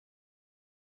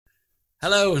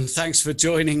Hello, and thanks for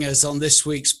joining us on this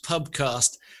week's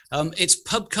Pubcast. It's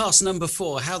Pubcast number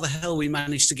 4. How the hell we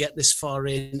managed to get this far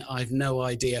in, I've no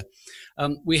idea.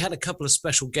 We had a couple of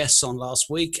special guests on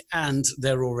last week, and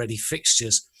they're already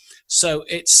fixtures. So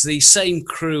it's the same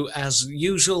crew as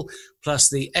usual,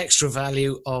 plus the extra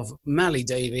value of Mally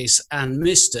Davies and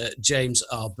Mr. James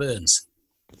R. Burns.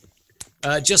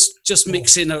 Just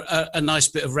mix in a nice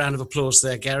bit of round of applause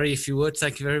there, Gary, if you would.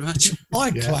 Thank you very much. I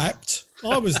clapped.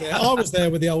 I was there. I was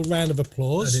there with the old round of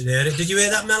applause. I didn't hear it. Did you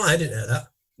hear that, Mel? I didn't hear that.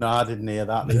 No, I didn't hear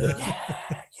that either.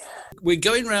 We're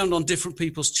going around on different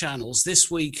people's channels.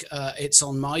 This week, it's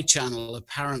on my channel,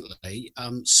 apparently.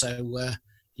 Sorry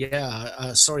about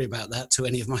that to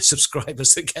any of my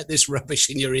subscribers that get this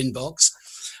rubbish in your inbox.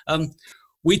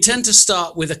 We tend to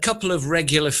start with a couple of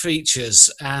regular features,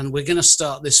 and we're going to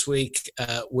start this week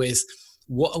with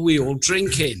what are we all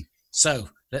drinking? So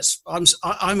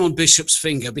I'm on Bishop's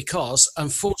finger because,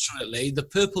 unfortunately, the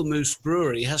Purple Moose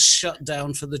Brewery has shut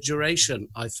down for the duration,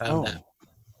 I found out.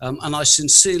 And I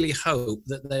sincerely hope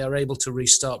that they are able to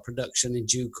restart production in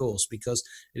due course because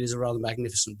it is a rather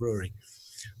magnificent brewery.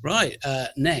 Right,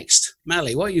 next.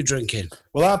 Mally, what are you drinking?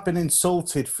 Well, I've been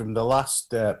insulted from the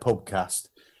last Pubcast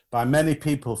by many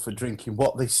people for drinking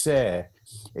what they say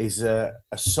is a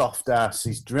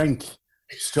soft-ass's drink,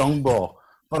 Strongbow.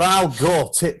 But I'll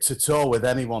go tip to toe with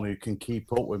anyone who can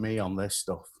keep up with me on this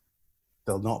stuff.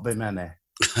 There'll not be many.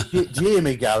 Do you hear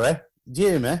me, Gary? Do you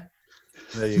hear me?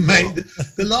 There you Mate, go.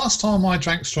 the last time I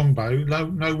drank Strongbow,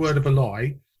 no word of a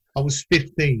lie, I was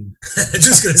 15.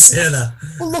 Just going to say that.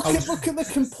 Well, look at the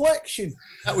complexion.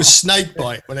 That was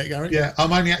Snakebite, wasn't it, Gary? Yeah,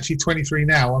 I'm only actually 23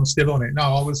 now. I'm still on it. No,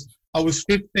 I was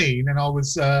 15, and I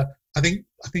was I think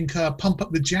Pump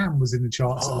Up the Jam was in the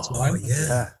charts at the time. Oh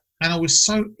yeah. And I was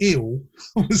so ill.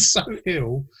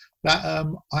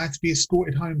 That I had to be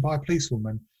escorted home by a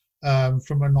policewoman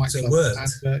from a nightclub. It worked.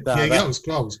 And, it was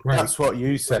great. That's what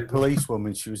you said,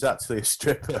 policewoman. She was actually a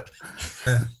stripper.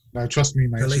 No, trust me,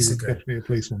 mate. She was definitely a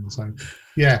policewoman. So,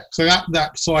 yeah. So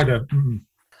that cider.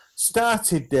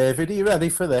 Started, David, are you ready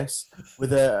for this?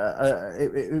 With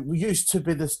it used to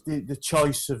be the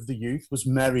choice of the youth was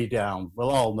Merry Down.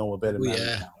 We'll all know a bit of Merry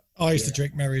Down. I used to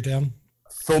drink Merry Down.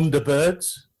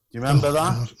 Thunderbirds. Do you remember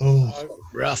that? God. Oh,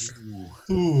 Rough.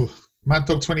 Ooh. Mad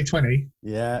Dog 2020.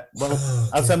 Yeah. Well,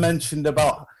 as I mentioned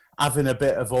about having a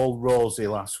bit of Old Rosie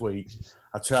last week,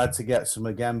 I tried to get some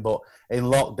again, but in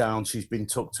lockdown, she's been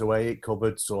tucked away at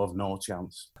cupboard, so I've no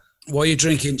chance. What are you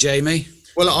drinking, Jamie?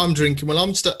 Well, I'm drinking.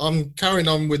 Well, I'm carrying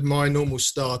on with my normal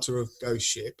starter of Ghost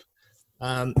Ship,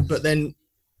 but then,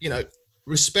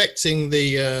 respecting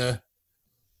the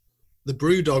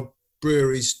Brewdog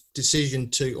Brewery's decision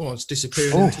to it's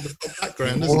disappearing into the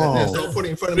background, isn't it? It's not put it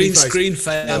in front of me. Green screen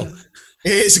fail.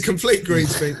 It's a complete green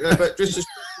screen, but just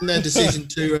respecting their decision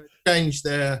to change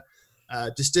their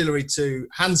distillery to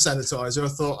hand sanitizer, I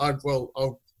thought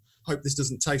I'll hope this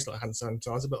doesn't taste like hand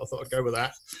sanitizer, but I thought I'd go with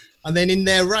that. And then in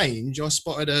their range, I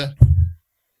spotted a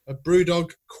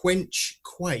Brewdog Quench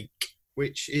Quake,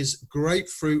 which is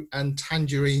grapefruit and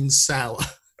tangerine sour.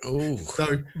 Oh,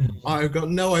 So I've got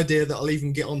no idea that I'll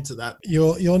even get onto that.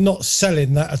 You're not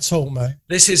selling that at all, mate.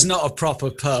 this is not a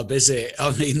proper pub, is it?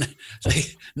 I mean,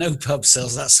 no pub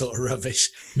sells that sort of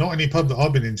rubbish. Not any pub that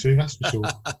I've been into, that's for sure.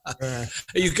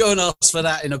 You go and ask for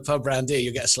that in a pub round here,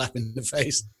 you get a slap in the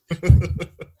face.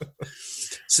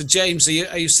 So, James,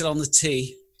 are you still on the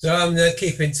tea? So I'm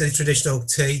keeping to the traditional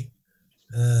tea.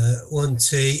 One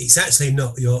tea. It's actually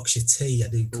not Yorkshire tea, I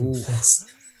do confess.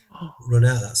 Run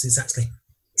out of that. So it's actually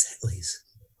Tetley's.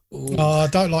 Oh, I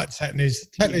don't like Tetley's.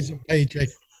 Tetley's and PG.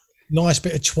 Nice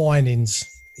bit of Twinings.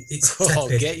 It's Oh,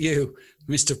 tepid. get you,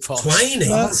 Mr. Posh.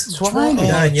 Twinings? Twinings?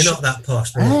 No, you're not that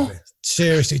posh, really.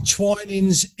 Seriously,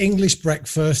 Twinings, English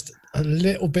breakfast, a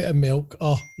little bit of milk.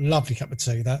 Oh, lovely cup of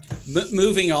tea, that.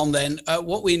 Moving on then,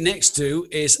 what we next do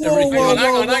is... Hang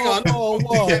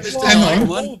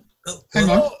on. Hang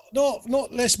on.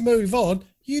 Not let's move on.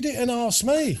 You didn't ask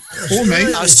me. Or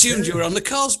me. I assumed you were on the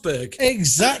Carlsberg.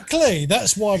 Exactly.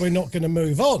 That's why we're not going to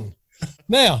move on.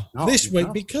 Now, No, this you're week,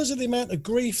 not. because of the amount of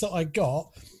grief that I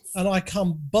got, and I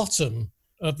come bottom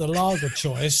of the lager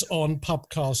choice on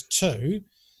Pubcast 2,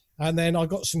 and then I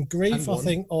got some grief, I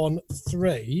think, on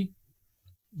 3.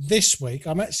 This week,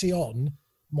 I'm actually on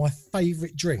my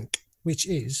favourite drink, which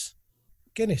is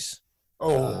Guinness.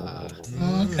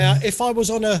 Now, if I was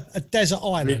on a desert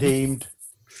island, Redeemed.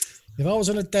 if I was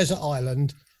on a desert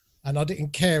island and I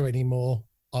didn't care anymore,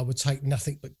 I would take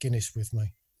nothing but Guinness with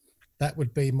me. That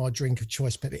would be my drink of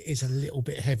choice, but it is a little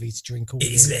bit heavy to drink all It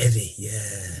is a bit heavy,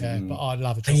 yeah. Yeah, but I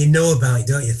love it. And you know about it,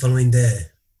 don't you, the following day?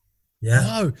 Yeah?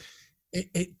 No,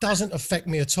 It doesn't affect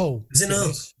me at all. Is it not?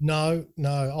 Guinness.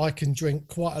 No. I can drink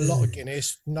quite a lot of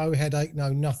Guinness. No headache, no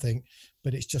nothing.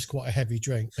 But it's just quite a heavy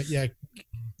drink. But yeah,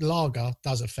 lager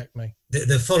does affect me.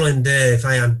 The following day, if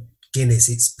I had Guinness,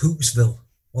 it's Poopsville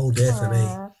all day for me.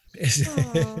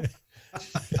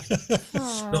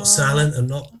 Not silent and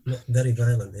not very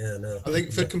violent. Yeah, no. I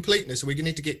think for completeness, we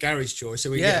need to get Gary's choice. So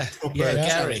we Yeah, get a proper yeah, Gary.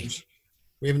 challenge.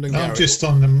 We haven't done I'm Gary. just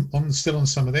on them. I'm still on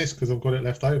some of this because I've got it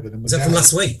left over. Is that from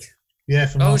last week? Yeah,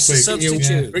 from Oh, last it's a week.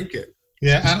 substitute. Drink it.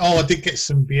 Yeah, and I did get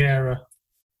some Biera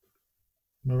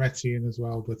Moretti in as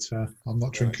well, but I'm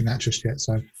not drinking that just yet.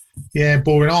 So, yeah,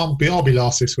 boring. I'll be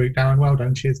last this week, Darren. Well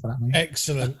done. Cheers for that, mate.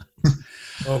 Excellent.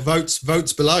 Well,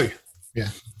 votes below. Yeah.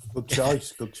 Good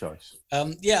choice. Good choice.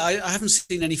 Yeah, I haven't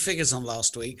seen any figures on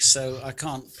last week, so I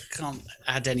can't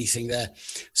add anything there.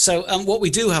 So what we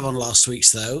do have on last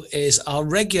week's, though, is our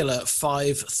regular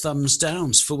 5 thumbs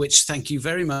downs, for which thank you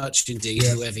very much indeed,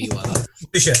 whoever you are.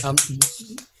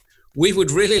 We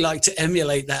would really like to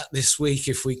emulate that this week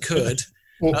if we could.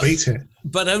 Or beat it.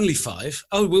 But only 5.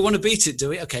 Oh, we want to beat it, do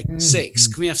we? Okay, 6.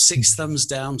 Can we have 6 thumbs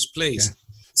downs, please? Yeah.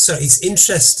 So it's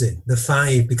interesting, the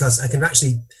 5, because I can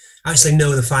actually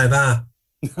know the 5 are.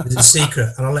 It's a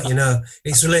secret, and I'll let you know.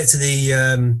 It's related to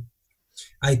the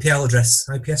IPS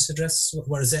address.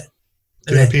 What is it?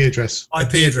 The IP address.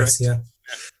 IP address, yeah.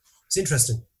 It's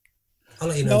interesting. I'll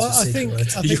let you know. No, I think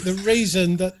the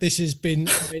reason that this has been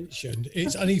mentioned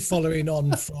is only following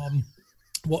on from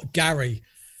what Gary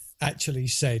actually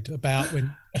said about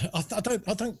when I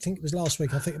don't think it was last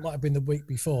week. I think it might have been the week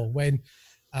before when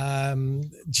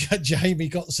Jamie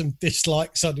got some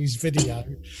dislikes on his video,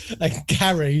 and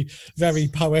Gary very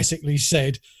poetically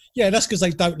said, "Yeah, that's because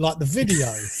they don't like the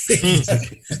video.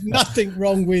 Nothing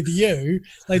wrong with you.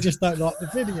 They just don't like the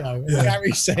video." And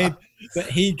Gary said that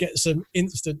he gets some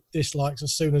instant dislikes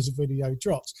as soon as the video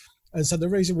drops. And so the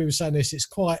reason we were saying this, it's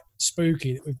quite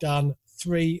spooky that we've done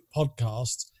 3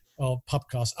 podcasts or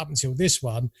pubcasts up until this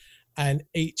one, and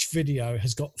each video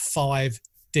has got 5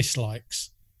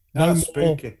 dislikes. No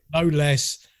more, no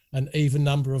less, an even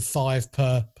number of 5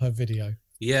 per video.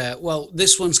 Yeah, well,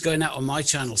 this one's going out on my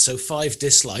channel, so 5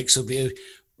 dislikes will be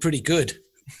pretty good.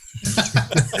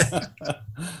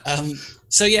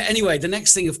 So yeah, anyway, the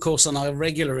next thing, of course, on our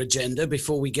regular agenda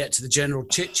before we get to the general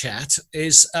chit-chat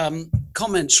is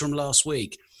comments from last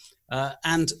week.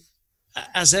 And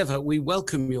as ever, we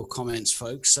welcome your comments,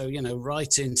 folks. So,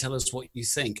 write in, tell us what you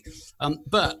think.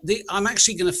 But I'm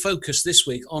actually going to focus this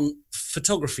week on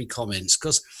photography comments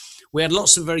because we had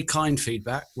lots of very kind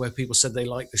feedback where people said they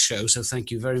liked the show. So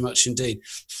thank you very much indeed.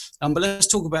 But let's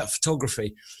talk about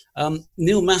photography.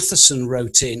 Neil Matheson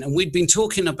wrote in, and we'd been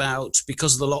talking about,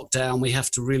 because of the lockdown, we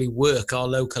have to really work our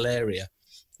local area.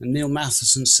 And Neil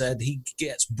Matheson said he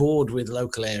gets bored with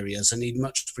local areas and he'd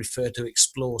much prefer to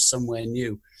explore somewhere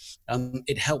new.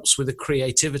 It helps with the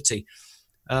creativity.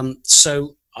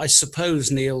 So I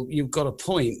suppose, Neil, you've got a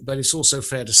point, but it's also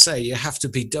fair to say you have to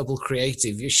be double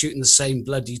creative. You're shooting the same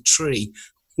bloody tree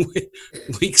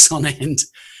weeks on end.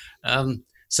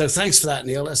 So thanks for that,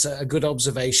 Neil. That's a good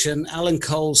observation. Alan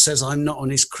Cole says I'm not on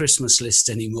his Christmas list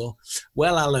anymore.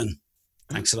 Well, Alan,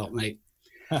 thanks a lot, mate.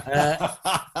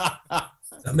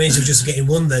 That means you're just getting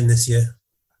 1 then this year.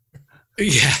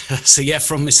 Yeah, so yeah,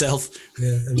 from myself.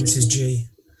 Yeah, and Mrs. G.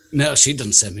 No, she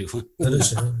doesn't send me one. It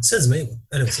sends me one.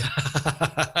 Anyway.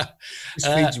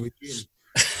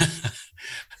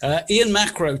 Ian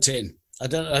Mack wrote in. I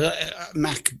don't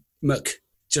Mac,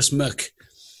 just Muck.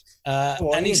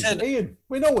 And he said, Ian,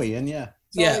 we know Ian, yeah.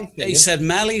 He said,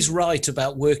 Mally's right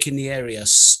about work in the area.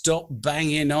 Stop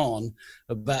banging on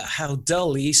about how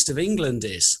dull the east of England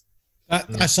is.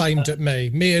 That's aimed at me.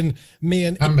 Me and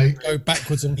Ian go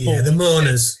backwards and forwards. Yeah, the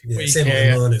mourners. Yeah, same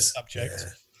with the mourners. Subject.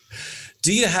 Yeah.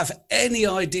 Do you have any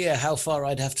idea how far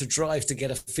I'd have to drive to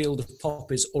get a field of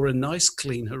poppies or a nice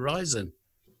clean horizon?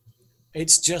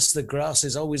 It's just the grass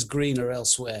is always greener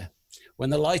elsewhere. When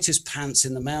the light is pants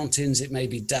in the mountains, it may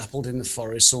be dappled in the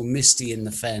forests or misty in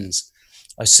the fens.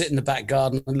 I sit in the back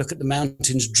garden and look at the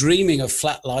mountains, dreaming of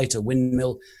flat light, a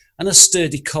windmill, and a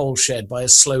sturdy coal shed by a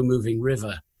slow-moving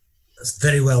river. That's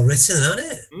very well written, isn't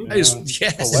it?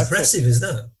 Yes. It's impressive,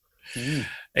 isn't it? Mm.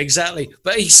 Exactly.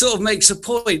 But he sort of makes a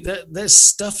point that there's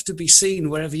stuff to be seen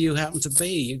wherever you happen to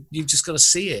be. You've just got to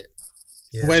see it.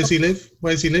 Yeah. Where's he live?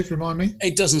 Remind me.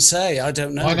 It doesn't say. I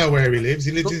don't know. I know where he lives.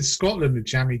 He lives in Scotland, the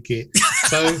jammy git.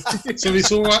 So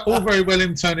it's all very well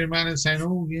him turning around and saying,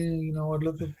 "Oh yeah, I'd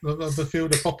love a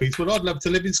field of poppies." Well, I'd love to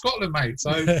live in Scotland, mate.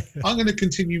 So I'm going to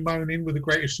continue moaning with the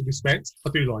greatest respect. I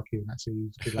do like him, actually.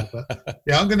 He's a good lad, but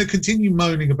yeah, I'm going to continue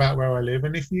moaning about where I live.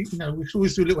 And if we should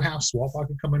always do a little house swap. I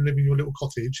can come and live in your little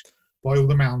cottage. by all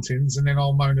the mountains, and then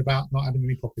I'll moan about not having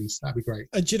any poppies. That'd be great.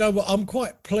 And do you know what? I'm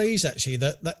quite pleased actually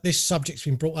that this subject's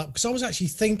been brought up, because I was actually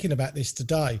thinking about this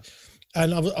today,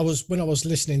 and I was when I was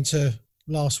listening to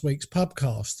last week's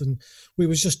Pubcast, and we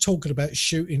was just talking about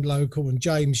shooting local. And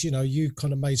James, you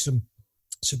kind of made some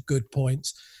good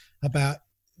points about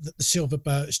the silver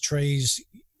birch trees.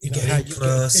 How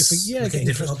you get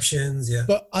different options. Yeah.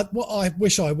 But what I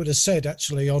wish I would have said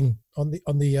actually on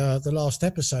the last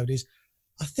episode is,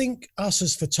 I think us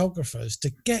as photographers,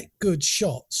 to get good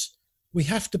shots, we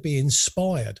have to be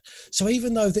inspired. So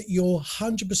even though that you're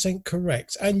 100%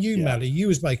 correct, and you, Mally, you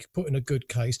was putting a good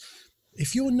case,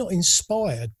 if you're not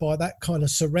inspired by that kind of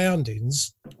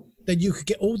surroundings, then you could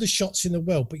get all the shots in the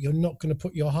world, but you're not going to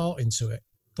put your heart into it.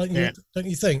 Don't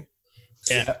you think?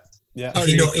 Yeah. Yeah. If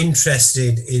you're not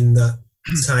interested in that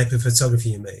type of photography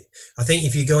you make, I think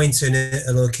if you go into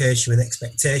a location with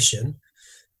expectation,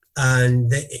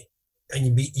 and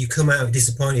you come out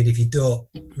disappointed if you don't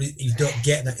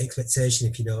get that expectation,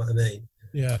 if you know what I mean.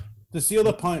 Yeah. There's the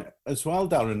other point as well,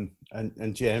 Darren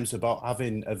and James, about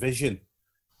having a vision,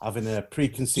 having a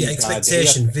preconceived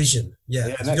expectation, idea. Vision. Yeah.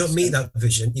 If you don't meet that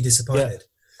vision, you're disappointed.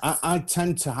 Yeah. I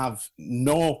tend to have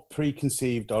no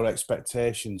preconceived or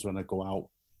expectations when I go out,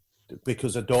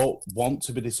 because I don't want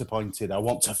to be disappointed. I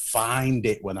want to find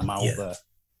it when I'm out there,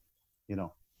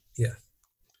 Yeah.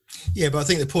 Yeah, but I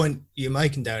think the point you're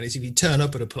making, Darren, is if you turn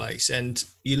up at a place and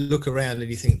you look around and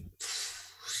you think,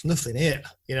 there's nothing here,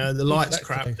 the light's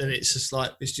crap, and it's just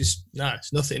like,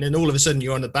 it's nothing. And all of a sudden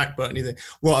you're on the back button, you think,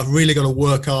 well, I've really got to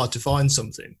work hard to find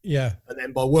something. Yeah. And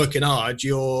then by working hard,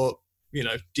 you're,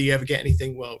 do you ever get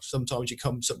anything? Well, sometimes you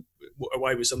come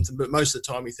away with something, but most of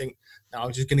the time you think, no,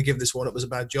 I'm just going to give this one up as a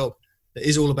bad job. It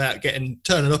is all about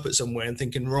turning up at somewhere and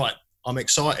thinking, right, I'm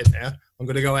excited now. I'm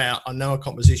going to go out. I know a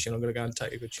composition. I'm going to go and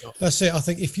take a good shot. That's it. I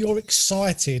think if you're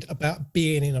excited about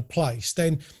being in a place,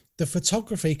 then the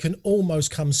photography can almost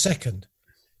come second.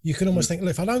 You can almost think, look,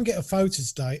 if I don't get a photo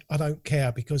today, I don't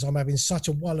care, because I'm having such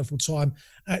a wonderful time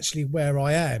actually where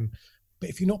I am. But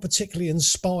if you're not particularly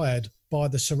inspired by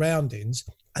the surroundings,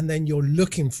 and then you're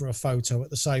looking for a photo at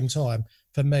the same time,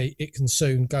 for me, it can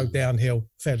soon go downhill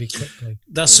fairly quickly.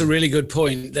 That's a really good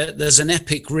point. There's an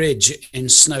epic ridge in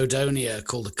Snowdonia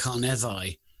called the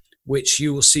Carnevi, which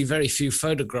you will see very few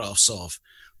photographs of.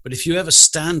 But if you ever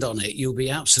stand on it, you'll be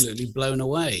absolutely blown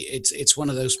away. It's one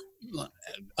of those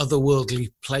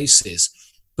otherworldly places,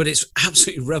 but it's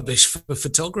absolutely rubbish for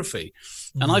photography.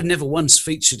 And I've never once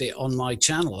featured it on my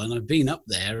channel. And I've been up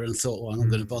there and thought, well, I'm not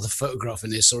going to bother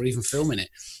photographing this or even filming it.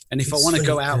 And if I want to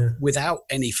go out without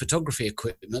any photography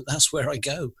equipment, that's where I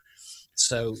go.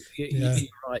 So you're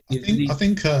right. I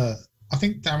think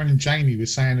Darren and Jamie were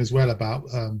saying as well about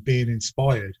being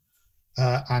inspired.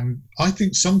 And I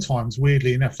think sometimes,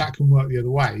 weirdly enough, that can work the other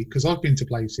way, because I've been to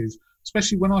places,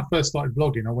 especially when I first started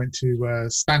vlogging, I went to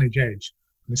Stanage Edge.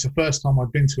 And it's the first time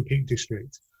I'd been to a Peak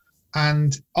District.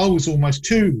 And I was almost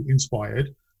too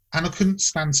inspired, and I couldn't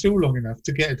stand still long enough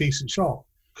to get a decent shot,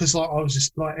 because I was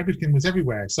just like, everything was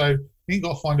everywhere. So you've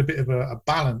got to find a bit of a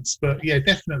balance. But yeah,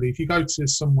 definitely, if you go to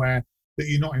somewhere that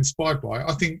you're not inspired by,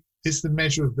 I think it's the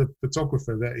measure of the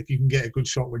photographer that if you can get a good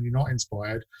shot when you're not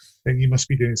inspired, then you must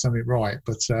be doing something right.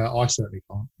 But I certainly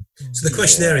can't. So the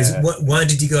question there is, why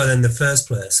did you go there in the first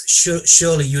place?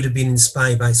 Surely you'd have been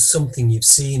inspired by something you've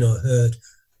seen or heard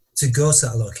to go to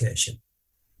that location.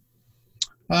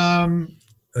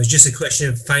 It was just a question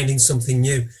of finding something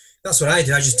new. That's what I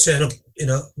did. I just turn up,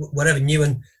 whatever new,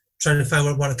 and trying to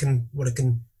find what I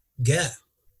can get.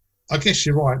 I guess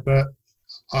you're right, but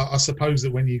I suppose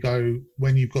that when you've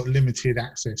got limited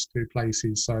access to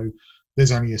places, so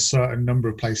there's only a certain number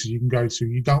of places you can go to.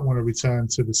 You don't want to return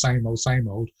to the same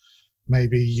old.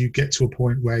 Maybe you get to a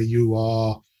point where you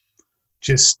are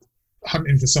just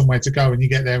hunting for somewhere to go, and you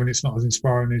get there and it's not as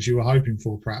inspiring as you were hoping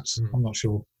for, perhaps. I'm not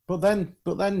sure. But then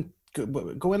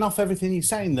going off everything you're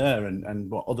saying there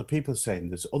and what other people are saying,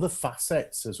 there's other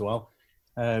facets as well.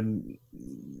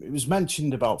 It was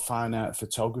mentioned about fine art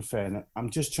photography, and I'm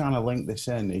just trying to link this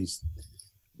in. Is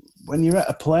when you're at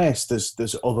a place,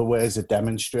 there's other ways of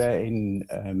demonstrating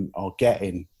or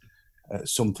getting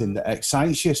something that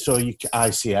excites you. So you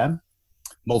ICM,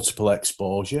 multiple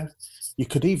exposure. You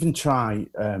could even try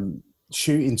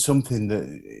shooting something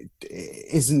that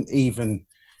isn't even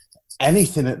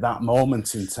anything at that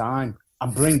moment in time,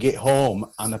 and bring it home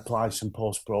and apply some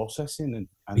post-processing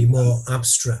and be more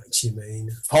abstract, you mean?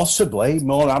 Possibly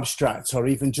more abstract, or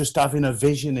even just having a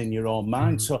vision in your own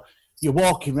mind. So you're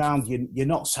walking around, you're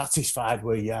not satisfied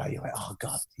where you are. You're like, oh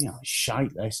God, it's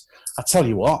shite this. I tell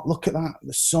you what, look at that,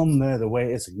 the sun there, the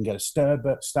way it is. I can get a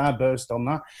starburst on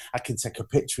that. I can take a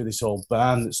picture of this old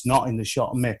barn that's not in the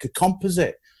shot and make a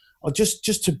composite, or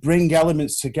just to bring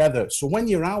elements together. So when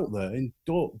you're out there, and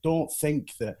don't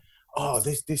think that, oh,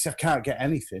 this I can't get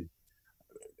anything.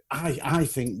 I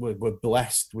think we're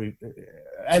blessed.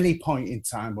 At any point in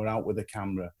time we're out with a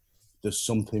camera, there's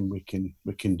something we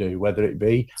can do, whether it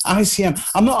be ICM.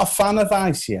 I'm not a fan of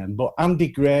ICM, but Andy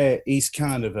Gray, he's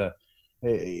kind of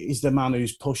he's the man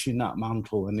who's pushing that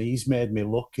mantle, and he's made me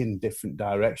look in different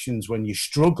directions when you're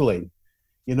struggling.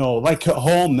 Like at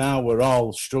home now, we're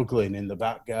all struggling in the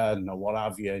back garden or what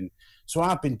have you. And so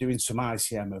I've been doing some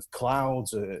ICM of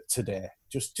clouds today,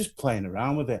 just playing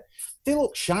around with it. They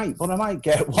look shite, but I might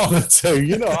get one or two,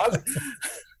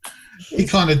 He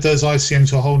kind of does ICM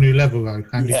to a whole new level, though,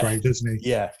 Andy Gray, doesn't he?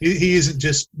 Yeah. He isn't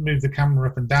just move the camera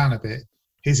up and down a bit.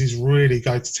 His is really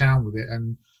go to town with it.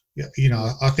 And,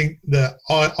 I think that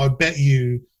I bet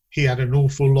you he had an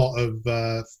awful lot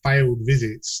of failed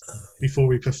visits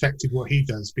before he perfected what he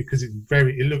does, because it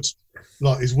looks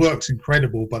like his work's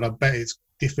incredible, but I bet it's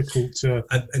difficult to.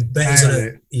 I bet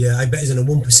he's on a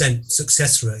 1%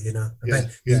 success rate.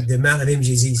 The amount of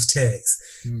images he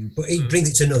takes, but he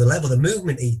brings it to another level. The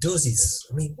movement he does is,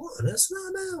 what on earth's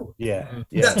that about? Yeah.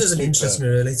 That doesn't interest me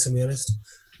really, to be honest.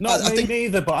 Not me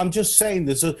neither, but I'm just saying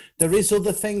there is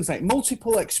other things like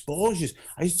multiple exposures.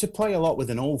 I used to play a lot with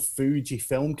an old Fuji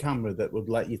film camera that would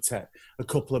let you take a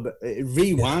couple of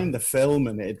rewind the film,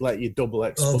 and it'd let you double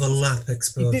expose. Overlap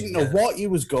exposure. You didn't know what you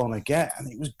was going to get,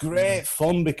 and it was great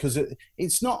fun, because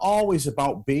it's not always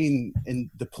about being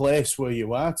in the place where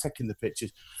you are taking the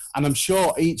pictures. And I'm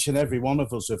sure each and every one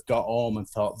of us have got home and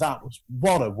thought,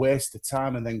 what a waste of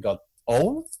time, and then got,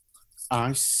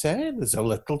 I say there's a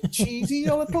little cheesy,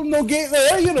 a little nugget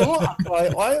there, I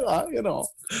quite like that,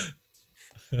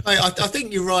 I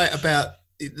think you're right about,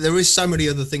 there is so many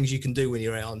other things you can do when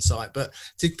you're out on site, but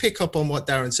to pick up on what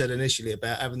Darren said initially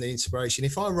about having the inspiration,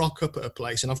 if I rock up at a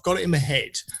place and I've got it in my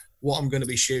head what I'm going to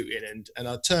be shooting, and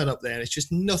I turn up there and it's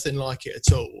just nothing like it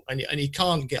at all, and you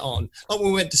can't get on. Like when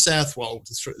we went to Southwold,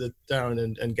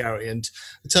 Darren and Gary, and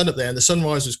I turned up there and the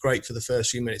sunrise was great for the first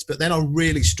few minutes, but then I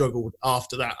really struggled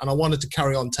after that, and I wanted to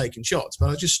carry on taking shots, but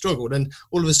I just struggled, and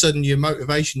all of a sudden your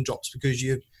motivation drops because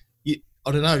you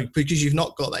I don't know, because you've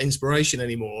not got that inspiration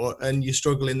anymore, and you're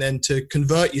struggling then to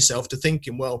convert yourself to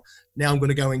thinking, well, now I'm going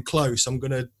to go in close, I'm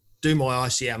going to do my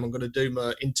ICM, I'm going to do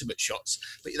my intimate shots.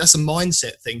 But that's a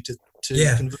mindset thing to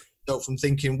convert yourself from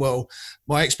thinking, well,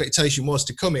 my expectation was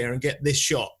to come here and get this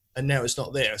shot, and now it's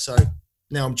not there. So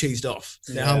now I'm cheesed off.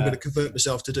 Now I'm going to convert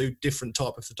myself to do different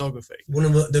type of photography. One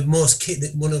of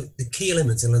the key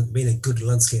elements in being a good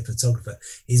landscape photographer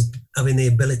is having the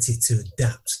ability to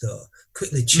adapt, though,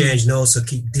 quickly change, and also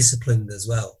keep disciplined as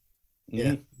well.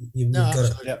 Yeah. You've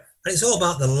got to. And it's all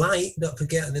about the light, don't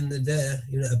forget, at the end of the day,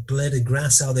 a blade of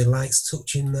grass, how the light's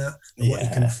touching that, and what you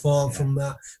can form from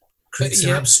that, create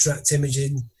some abstract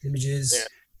images. Yeah.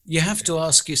 You have to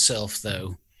ask yourself,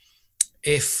 though,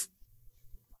 if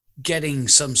getting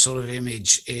some sort of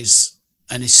image is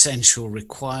an essential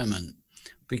requirement,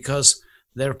 because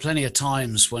there are plenty of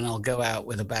times when I'll go out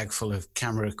with a bag full of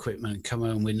camera equipment and come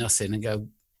home with nothing and go,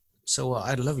 so what, I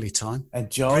had a lovely time.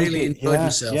 Really enjoyed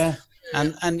myself. Yeah.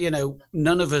 And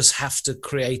none of us have to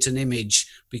create an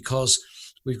image because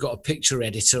we've got a picture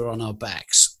editor on our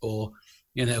backs, or,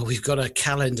 we've got a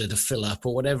calendar to fill up,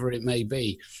 or whatever it may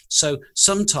be. So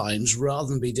sometimes, rather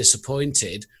than be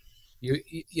disappointed,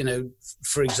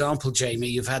 for example, Jamie,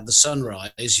 you've had the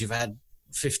sunrise, you've had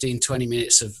 15, 20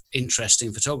 minutes of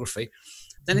interesting photography.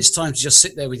 Then it's time to just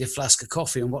sit there with your flask of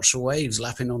coffee and watch the waves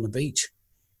lapping on the beach.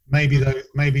 Maybe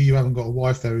you haven't got a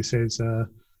wife, though, who says,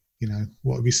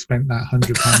 what have you spent that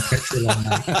 £100 petrol on,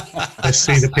 mate? Let's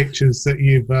see the pictures that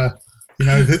you've,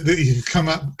 that you've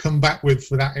come back with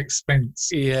for that expense.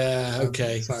 Yeah,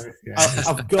 okay.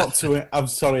 I'm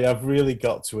sorry, I've really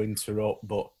got to interrupt,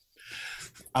 but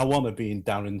I want to be in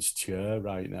Darren's chair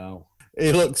right now.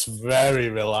 He looks very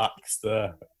relaxed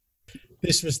there.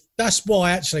 That's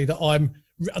why actually that I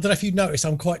don't know if you noticed,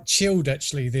 I'm quite chilled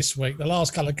actually this week. The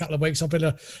last couple of weeks I've been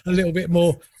a little bit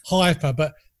more hyper,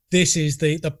 but this is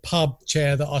the pub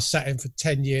chair that I sat in for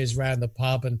 10 years around the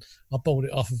pub, and I bought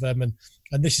it off of them, and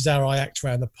this is how I act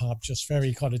around the pub, just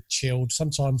very kind of chilled,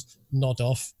 sometimes nod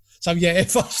off. So yeah,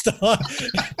 if I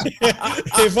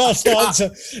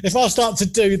start to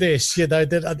do this, then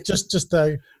just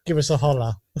give us a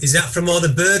holler. Is that from all the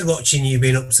bird watching you've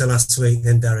been up to last week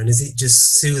then, Darren? Is it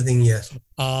just soothing you?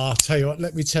 I'll tell you what,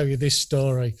 let me tell you this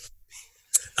story.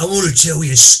 I want to tell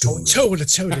you a story. Tell you the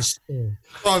story.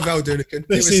 Hi, Val Dunican.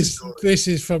 This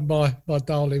is from my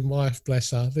darling wife,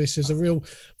 bless her. This is a real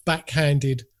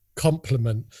backhanded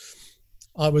compliment.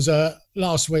 I was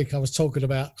last week I was talking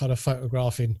about kind of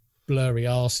photographing blurry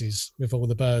arses with all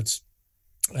the birds,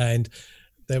 and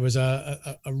there was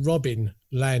a robin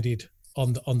landed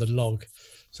on the log,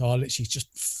 so I literally just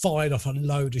fired off a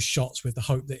load of shots with the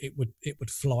hope that it would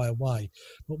fly away.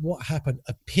 But what happened?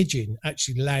 A pigeon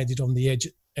actually landed on the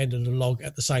end of the log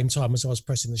at the same time as I was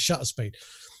pressing the shutter speed.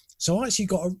 So I actually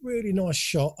got a really nice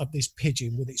shot of this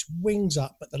pigeon with its wings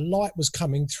up, but the light was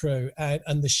coming through,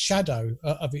 and the shadow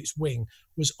of its wing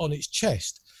was on its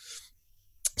chest.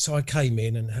 So I came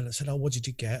in and Helen said, "Oh, what did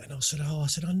you get?" And I said,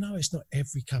 "I know it's not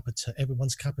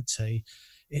everyone's cup of tea.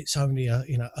 It's only a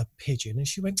pigeon." And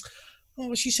she went,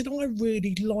 "Oh," she said, "I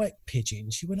really like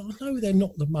pigeons." She went, "I know they're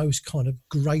not the most kind of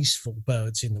graceful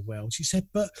birds in the world." She said,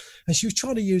 and she was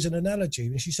trying to use an analogy,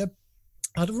 and she said,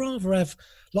 "I'd rather have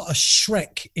like a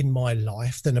Shrek in my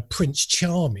life than a Prince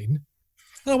Charming."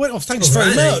 And I went, "Oh, thanks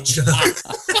very much."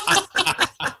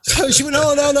 So she went,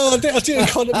 "Oh, no, I didn't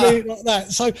kind of mean it like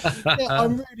that." So yeah,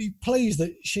 I'm really pleased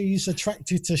that she's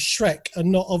attracted to Shrek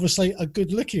and not obviously a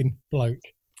good-looking bloke.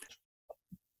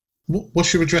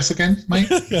 What's your address again, mate?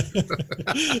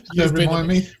 Don't remind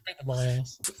me.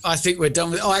 I think we're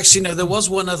done with. Oh, actually, no. There was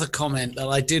one other comment that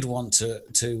I did want to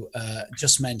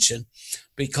just mention,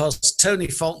 because Tony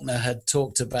Faulkner had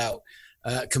talked about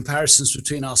comparisons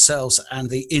between ourselves and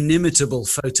the inimitable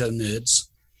photo nerds,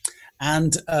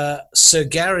 and Sir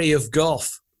Gary of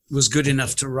Goth was good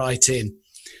enough to write in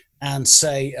and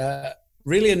say,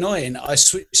 "Really annoying. I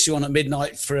switched you on at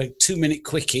midnight for a 2-minute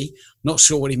quickie." Not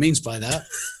sure what he means by that.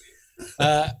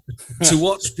 To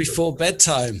watch before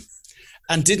bedtime,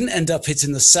 and didn't end up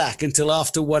hitting the sack until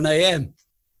after 1 a.m.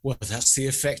 Well, that's the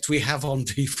effect we have on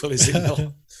people, is it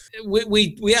not?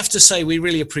 We have to say we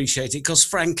really appreciate it, because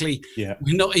frankly,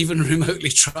 we're not even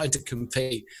remotely trying to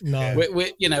compete. No,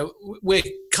 we're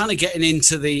kind of getting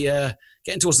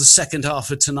towards the second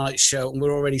half of tonight's show, and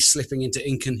we're already slipping into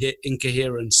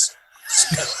incoherence.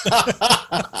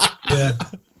 Yeah.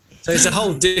 So it's a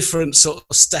whole different sort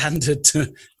of standard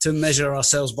to measure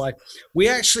ourselves by. We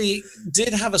actually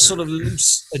did have a sort of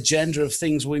loose agenda of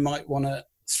things we might want to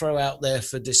throw out there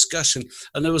for discussion.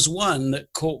 And there was one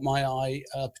that caught my eye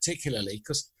particularly,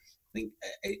 because I think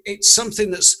it's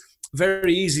something that's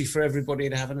very easy for everybody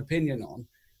to have an opinion on.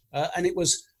 And it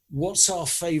was, what's our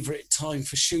favourite time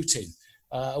for shooting?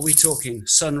 Are we talking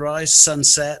sunrise,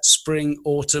 sunset, spring,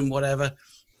 autumn, whatever?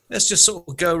 Let's just sort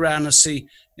of go around and see,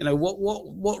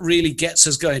 what really gets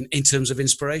us going in terms of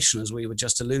inspiration, as we were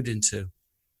just alluding to.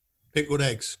 Pickled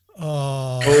eggs.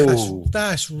 Oh,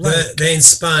 that's right. They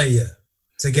inspire you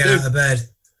to get out of bed.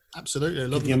 Absolutely. I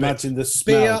love Can you imagine the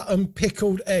smell? Beer and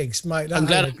pickled eggs, mate. I'm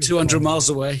glad I'm 200 miles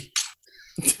away.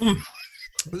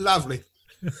 Lovely.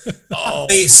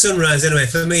 It's sunrise anyway.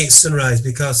 For me, it's sunrise,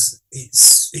 because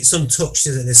it's untouched,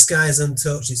 isn't it? The sky's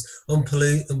untouched. It's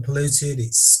unpolluted.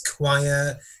 It's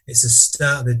quiet. It's the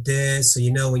start of the day, so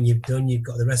when you've done, you've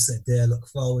got the rest of the day to look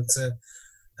forward to.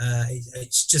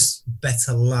 It's just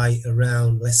better light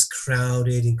around, less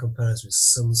crowded in comparison with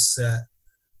sunset.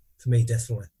 For me,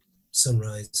 definitely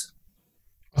sunrise.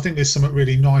 I think there's something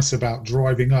really nice about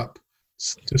driving up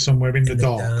to somewhere in the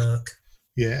dark.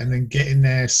 Yeah, and then getting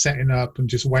there, setting up, and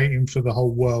just waiting for the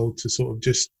whole world to sort of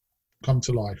just come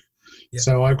to life. Yeah.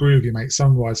 So I agree with you, mate.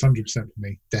 Sunrise, 100% for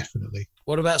me, definitely.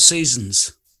 What about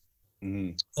seasons?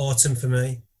 Autumn for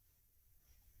me.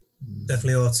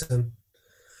 Definitely autumn.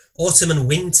 Autumn and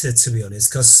winter, to be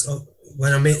honest, because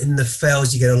when I'm in the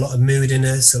fells, you get a lot of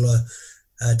moodiness, a lot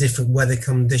of different weather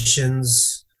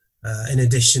conditions. In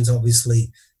addition to,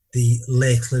 obviously, the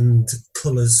lakeland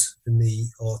colours in the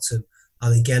autumn.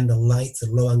 And again, the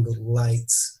low-angled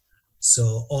light.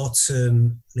 So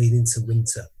autumn leading to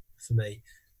winter for me.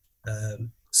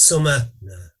 Summer,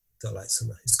 no, don't like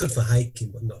summer. It's good for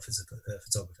hiking, but not for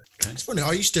photography. It's funny.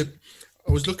 I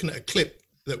was looking at a clip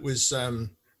that was 2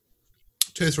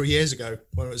 or 3 years ago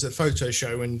when it was a photo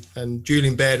show, and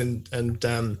Julian Baird and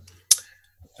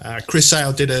Chris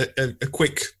Sale did a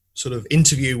quick sort of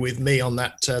interview with me on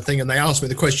that thing, and they asked me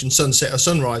the question, sunset or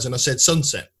sunrise, and I said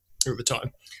sunset at the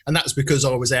time. And that's because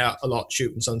I was out a lot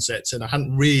shooting sunsets, and I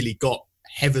hadn't really got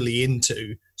heavily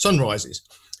into sunrises.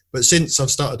 But since I've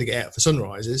started to get out for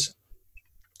sunrises,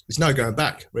 there's no going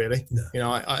back, really.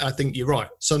 No. I think you're right.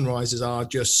 Sunrises are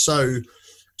just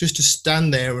to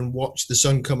stand there and watch the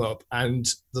sun come up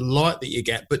and the light that you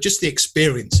get, but just the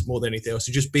experience more than anything else.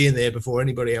 So just being there before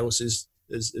anybody else has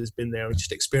been there and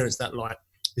just experience that light.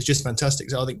 It's just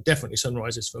fantastic. So I think definitely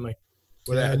sunrises for me.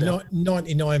 Without a doubt.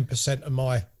 99% of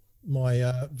my my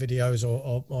videos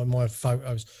or my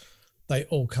photos, they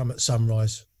all come at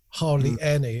sunrise. Hardly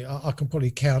any. I can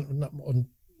probably count on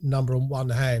number on one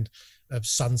hand of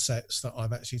sunsets that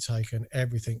I've actually taken.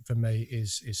 Everything for me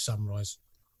is sunrise.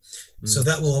 So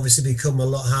that will obviously become a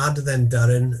lot harder then,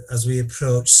 Darren, as we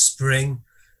approach spring,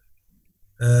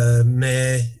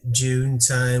 May, June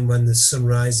time, when the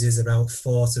sunrise is about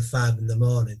 4 to 5 in the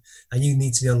morning, and you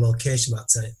need to be on location that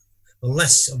time.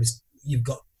 Unless obviously you've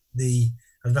got the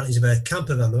advantage of a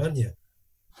camper van, though, haven't you?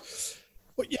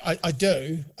 Well, yeah, I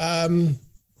do.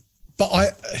 But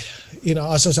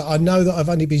as I said, I know that I've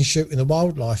only been shooting the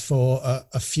wildlife for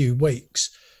a few weeks,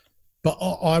 but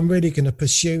I'm really going to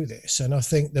pursue this. And I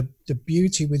think the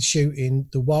beauty with shooting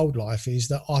the wildlife is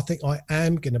that I think I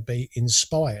am going to be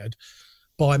inspired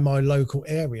by my local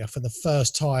area for the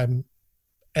first time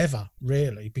ever,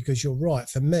 really, because you're right.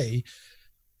 For me,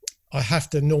 I have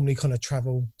to normally kind of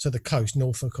travel to the coast,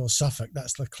 Norfolk or Suffolk.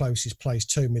 That's the closest place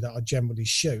to me that I generally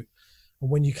shoot. And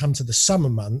when you come to the summer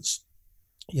months,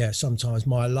 yeah, sometimes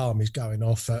my alarm is going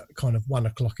off at kind of 1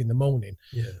 o'clock in the morning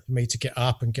for me to get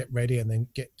up and get ready and then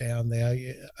get down there.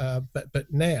 But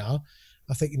now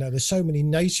I think, there's so many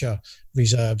nature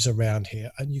reserves around here,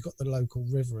 and you've got the local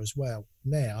river as well.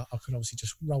 Now I can obviously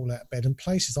just roll out of bed, and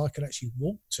places I can actually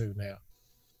walk to now.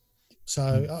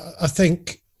 So I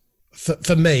think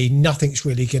for me, nothing's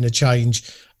really going to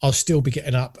change. I'll still be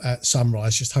getting up at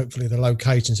sunrise, just hopefully the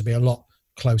locations will be a lot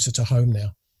closer to home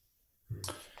now.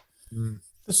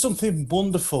 There's something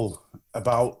wonderful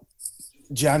about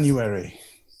January.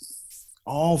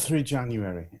 All through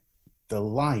January, the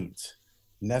light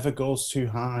never goes too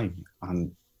high,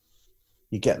 and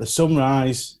you get the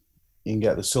sunrise, you can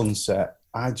get the sunset.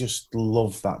 I just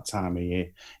love that time of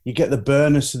year. You get the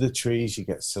burners of the trees, you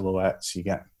get silhouettes,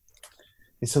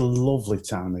 it's a lovely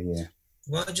time of year.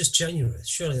 Why just January?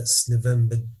 Surely that's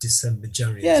November, December,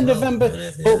 January. Yeah, well.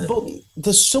 November. But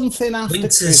there's something after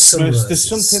Christmas. There's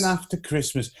something after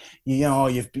Christmas.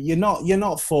 You're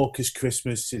not focused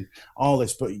Christmas and all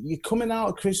this, but you're coming out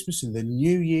of Christmas and the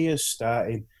new year's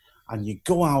starting, and you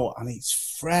go out and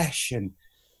it's fresh, and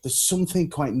there's something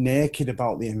quite naked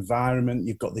about the environment.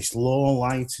 You've got this low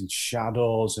light and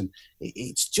shadows, and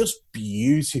it's just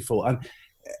beautiful. And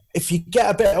if you get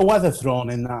a bit of weather thrown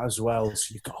in that as well,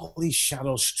 so you've got all these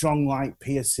shadows, strong light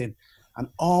piercing, and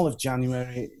all of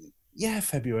January,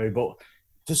 February, but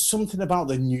there's something about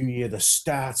the new year, the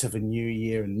start of a new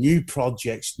year, and new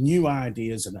projects, new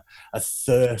ideas, and a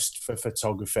thirst for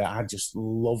photography. I just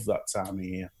love that time of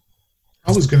year.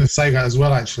 I was going to say that as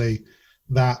well, actually,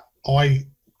 that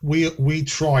we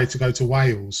try to go to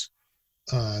Wales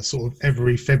sort of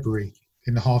every February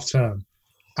in the half term,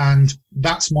 and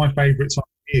that's my favourite time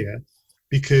of year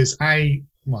because I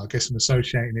guess I'm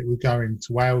associating it with going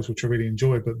to Wales, which I really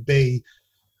enjoy, but B,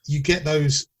 you get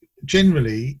those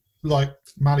generally, like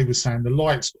Mally was saying, the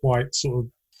light's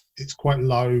it's quite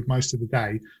low most of the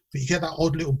day, but you get that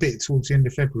odd little bit towards the end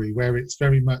of February where it's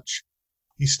very much,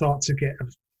 you start to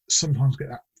sometimes get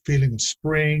that feeling of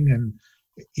spring, and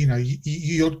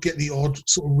you'll get the odd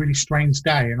sort of really strange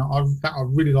day, and I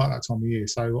really like that time of year.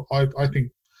 So I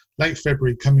think late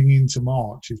February coming into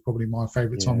March is probably my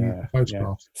favourite time of year for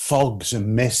photographs. Fogs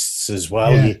and mists as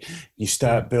well. Yeah. You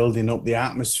start building up the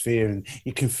atmosphere, and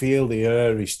you can feel the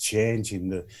air is changing,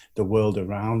 the world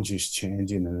around you is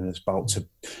changing, and it's about to,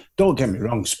 don't get me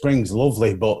wrong, spring's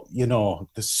lovely, but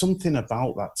there's something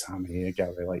about that time of year,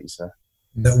 Gary, like you said.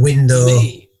 That window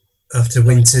after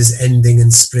winter's ending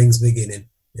and spring's beginning.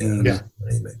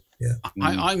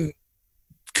 I'm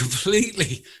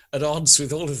completely at odds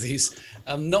with all of these,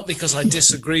 not because I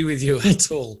disagree with you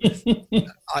at all.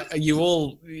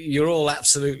 You're all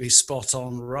absolutely spot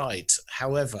on right.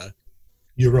 However,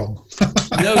 you're wrong.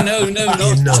 No, not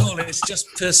at all. It's just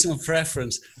personal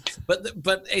preference. But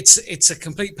it's a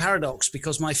complete paradox,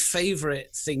 because my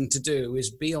favourite thing to do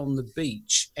is be on the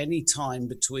beach any time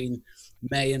between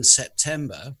May and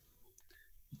September,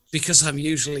 because I'm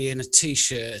usually in a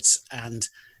t-shirt, and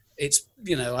it's,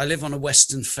 I live on a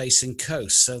western facing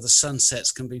coast, so the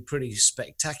sunsets can be pretty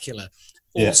spectacular.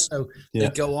 Also, they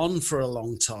go on for a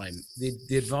long time.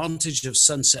 The advantage of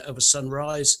sunset over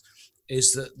sunrise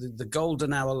is that the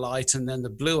golden hour light and then the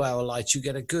blue hour light, you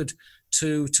get a good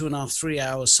 2.5, 3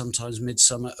 hours, sometimes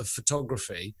midsummer, of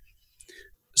photography.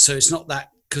 So it's not that,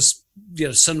 because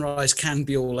sunrise can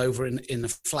be all over in a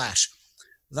flash.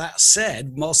 That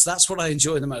said, whilst that's what I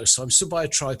enjoy the most, so I'm stood by a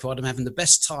tripod, I'm having the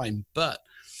best time, but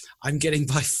I'm getting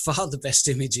by far the best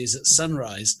images at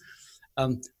sunrise.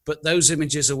 But those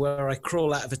images are where I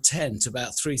crawl out of a tent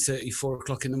about 3:30, 4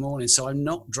 o'clock in the morning. So I'm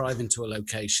not driving to a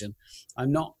location.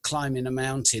 I'm not climbing a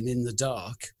mountain in the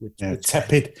dark.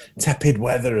 Tepid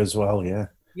weather as well, yeah.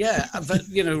 Yeah, but,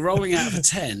 rolling out of a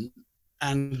tent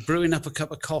and brewing up a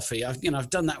cup of coffee. I've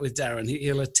done that with Darren.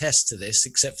 He'll attest to this,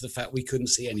 except for the fact we couldn't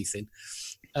see anything.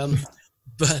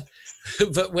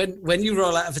 But when you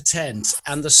roll out of a tent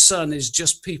and the sun is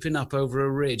just peeping up over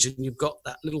a ridge and you've got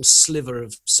that little sliver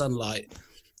of sunlight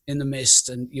in the mist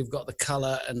and you've got the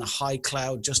colour and the high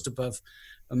cloud just above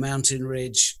a mountain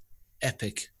ridge,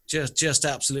 epic. Just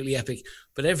absolutely epic.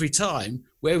 But every time,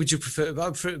 where would you prefer? I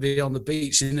prefer to be on the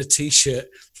beach in a t-shirt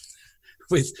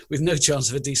with no chance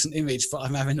of a decent image, but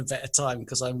I'm having a better time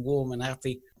because I'm warm and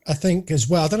happy. I think as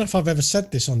well, I don't know if I've ever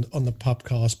said this on the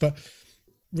Pubcast, but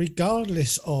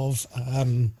regardless of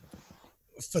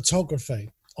photography,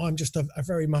 I'm just a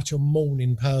very much a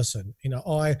morning person.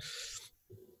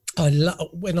 I love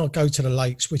when I go to the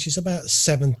lakes, which is about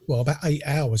 8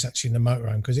 hours actually in the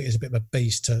motorhome, because it is a bit of a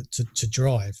beast to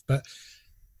drive. But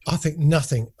I think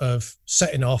nothing of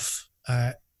setting off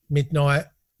at midnight,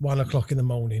 1 o'clock in the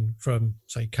morning from,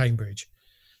 say, Cambridge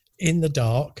in the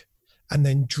dark and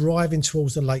then driving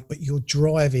towards the lake, but you're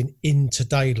driving into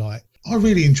daylight. I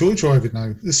really enjoy driving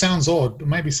though. It sounds odd,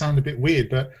 maybe sound a bit weird,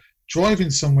 but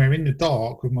driving somewhere in the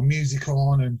dark with my music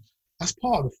on, and that's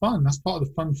part of the fun. That's part of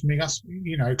the fun for me. That's,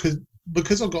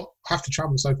 because I have to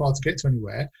travel so far to get to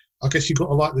anywhere. I guess you've got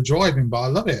to like the driving, but I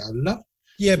love it.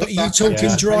 Yeah, but are you talking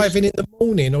driving in the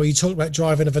morning, or are you talking about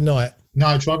driving of a night?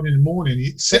 No, driving in the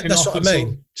morning. Setting off at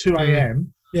 2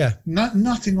 a.m. Yeah.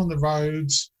 Nothing on the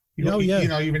roads. You're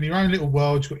in your own little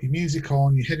world. You've got your music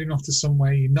on. You're heading off to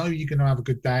somewhere. You know you're going to have a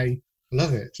good day. I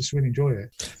love it. Just really enjoy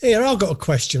it. Here, I've got a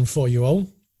question for you all.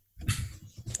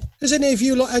 Has any of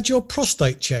you had your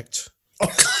prostate checked?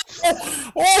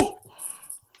 Oh!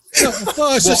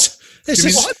 No,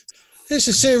 it's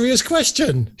a serious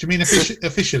question. Do you mean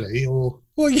officially, or?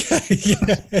 Well, yeah.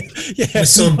 With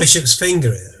some bishop's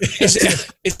finger. Is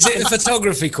it a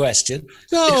photography question?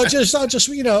 No, I'm getting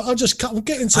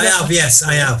to that. Yes,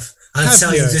 I have. I'll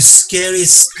tell you the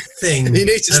scariest thing. You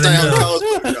need to stay on cars.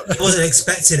 I wasn't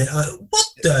expecting it. What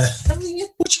the? What do you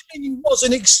mean you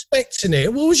wasn't expecting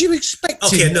it? What was you expecting?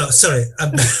 Okay, no, sorry.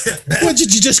 What,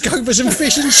 did you just go for some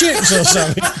fish and chips or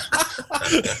something?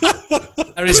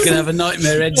 Harry's going to have a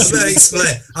nightmare.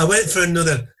 I went for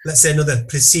another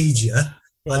procedure.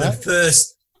 Right. And the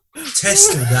first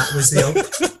test of that was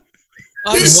the...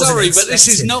 I'm sorry, but this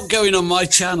is not going on my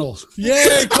channel.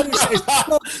 Yeah, of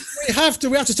course. We have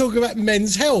to talk about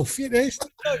men's health. There's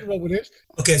nothing wrong with it.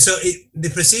 Okay, so the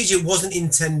procedure wasn't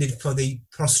intended for the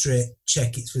prostate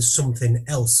check. It was something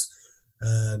else.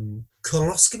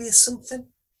 Colonoscopy or something.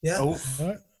 Yeah. Oh,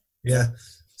 right. Yeah.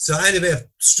 So I had a bit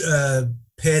of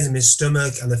pains in my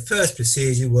stomach, and the first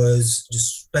procedure was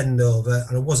just bend over,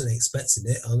 and I wasn't expecting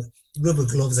it. Rubber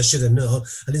gloves, I should have known,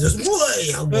 and it was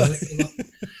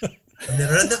I've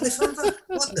never had that before.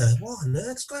 What on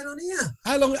earth's going on here?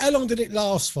 How long did it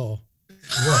last for?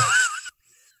 What?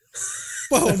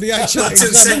 Well, the actual 2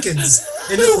 seconds.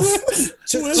 Enough.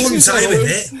 Some time in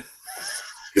it.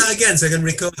 That again, so I can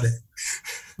record it.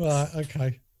 Right.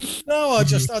 Okay. No, I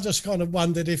just kind of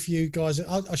wondered if you guys.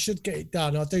 I should get it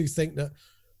done. I do think that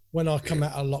when I come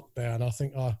out of lockdown, I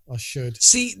think I should.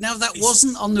 See, now that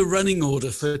wasn't on the running order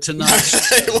for tonight.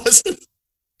 It wasn't.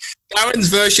 Darren's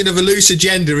version of a loose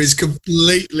agenda is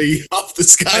completely off the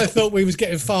scale. I thought we was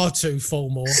getting far too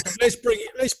formal. Let's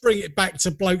bring it back to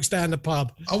blokes down the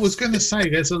pub. I was going to say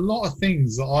there's a lot of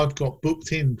things that I've got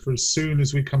booked in for as soon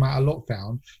as we come out of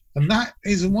lockdown, and that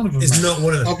isn't one of them. It's not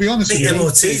one of them. I'll be honest with you.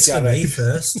 MOT's for me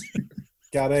first.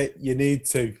 Gary, you need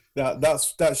to.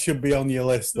 That should be on your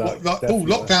list.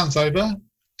 Lockdown's over.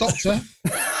 Doctor,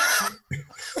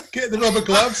 get the rubber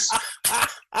gloves.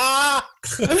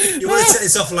 You want to take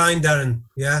this offline, Darren?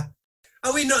 Yeah.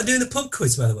 Are we not doing the pub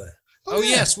quiz, by the way? Oh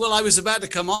yes. Well, I was about to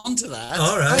come on to that.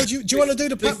 All right. Do you want to do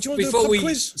the pub? Do you want to do the pub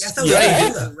quiz? Yeah, I thought we were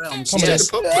doing that. Come on, the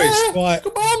pub quiz. Right.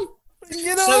 Come on.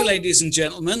 So, ladies and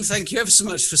gentlemen, thank you ever so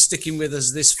much for sticking with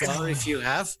us this far. If you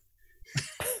have,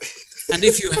 and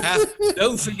if you have,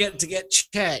 don't forget to get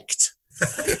checked.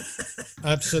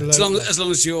 Absolutely. As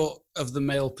long as you're of the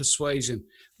male persuasion.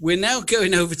 We're now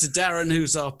going over to Darren,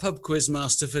 who's our pub quiz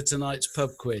master for tonight's pub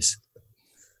quiz.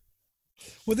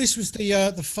 Well, this was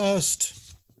the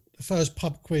first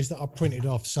pub quiz that I printed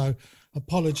off, so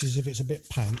apologies if it's a bit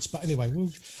pants. But anyway,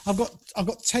 I've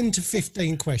got 10 to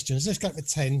 15 questions. Let's go for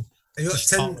 10.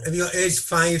 Have you got age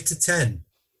 5 to 10?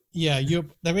 Yeah,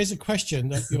 there is a question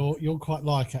that you'll quite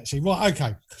like actually. Right,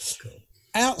 okay. Cool.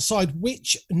 Outside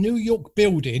which New York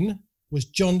building was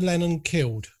John Lennon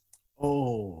killed?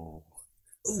 Oh.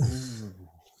 Ooh.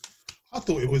 I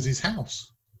thought it was his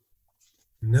house.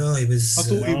 No, he was. I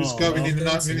thought he was going in and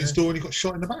no, opening his door and he got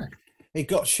shot in the back. He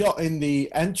got shot in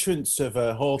the entrance of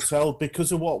a hotel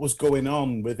because of what was going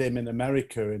on with him in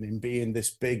America and him being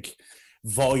this big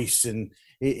voice, and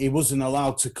he wasn't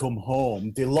allowed to come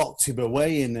home. They locked him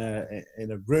away in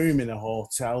a room in a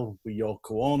hotel with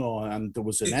Yoko Ono, and there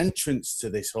was an entrance to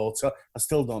this hotel. I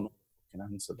still don't know the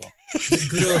answer though.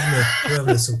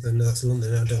 Grosvenor something. No, that's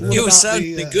London. I don't know. You were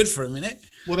sounding good for a minute.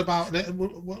 What about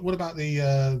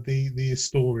the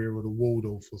Astoria or the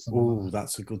Waldorf or something? Oh, like that?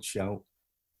 that's a good shout.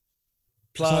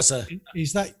 Plaza.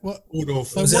 Is that what? Waldorf.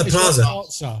 So Was what it a is plaza? your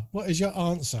answer? What is your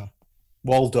answer?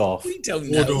 Waldorf. We don't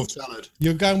know. Waldorf salad.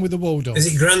 You're going with the Waldorf.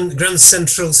 Is it Grand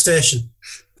Central Station?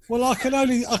 Well, I can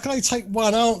only take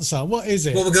one answer. What is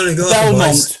it? What we're going to go for,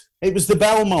 Belmont. boys? It was the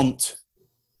Belmont.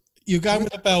 You're going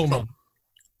with the Belmont.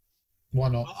 Why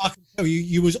not? I can tell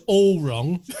you was all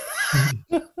wrong.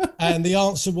 And the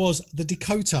answer was the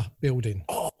Dakota building.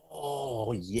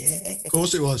 Oh, yeah. Of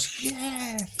course it was.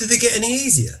 Yeah. Did they get any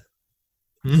easier?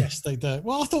 Yes, they do.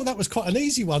 Well, I thought that was quite an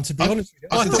easy one, to be honest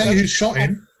with you. I can tell you who shot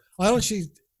him. I honestly,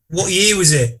 What year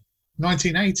was it?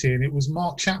 1980, and it was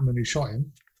Mark Chapman who shot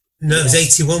him. No, it was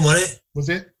 81, wasn't it? Was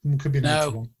it? Could be an No.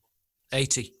 81.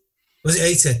 80. Was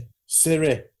it 80?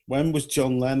 Siri, when was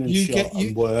John Lennon shot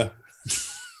and where?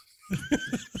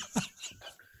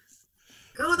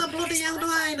 How the bloody hell do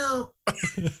I know?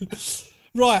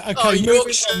 right, okay. Oh, moving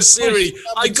Yorkshire on. Siri. Question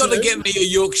I got to number get me a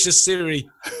Yorkshire Siri.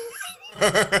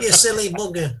 You silly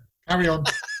bugger. Carry on.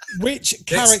 two. Which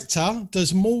character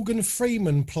does Morgan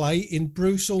Freeman play in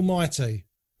Bruce Almighty?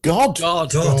 God.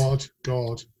 God.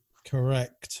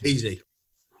 Correct. Easy.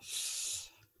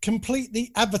 Complete the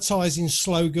advertising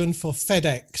slogan for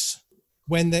FedEx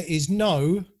when there is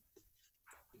no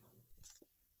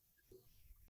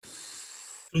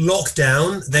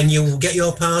Lockdown, then you will get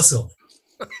your parcel.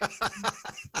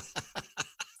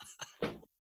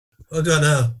 What do I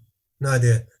know? No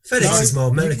idea. FedEx is more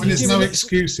American. When there's Give no it-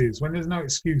 excuses.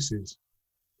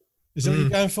 Is that what you're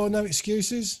going for? No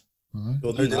excuses? Right.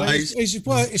 No delays.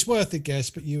 It's worth a guess,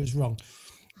 but you was wrong.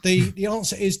 The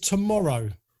answer is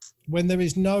tomorrow. When there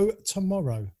is no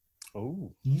tomorrow.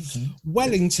 Oh.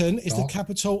 Wellington is the Oh.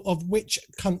 capital of which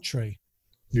country?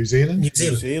 New Zealand. New New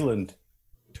Zealand. Zealand.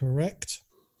 Correct.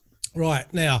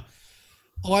 Right, now,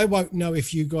 I won't know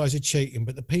if you guys are cheating,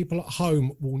 but the people at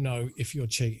home will know if you're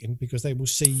cheating because they will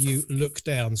see you look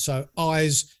down. So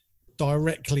eyes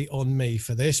directly on me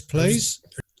for this, please.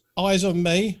 Eyes on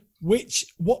me. Which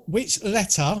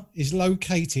letter is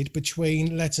located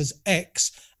between letters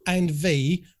X and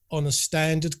V on a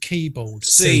standard keyboard?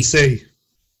 C. C.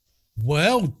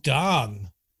 Well done.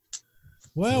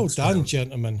 Well done,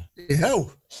 gentlemen.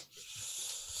 Hell.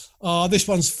 Oh, this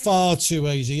one's far too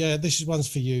easy. Yeah, this one's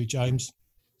for you, James.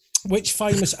 Which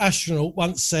famous astronaut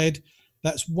once said,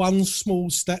 "That's one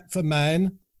small step for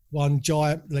man, one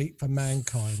giant leap for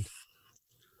mankind"?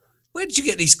 Where did you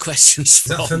get these questions Is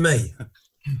that for from? me?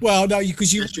 Well, no,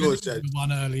 because you Yes, yours said. the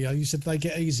one earlier. You said they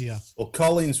get easier. Well,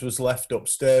 Collins was left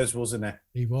upstairs, wasn't he?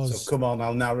 He was. So come on,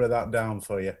 I'll narrow that down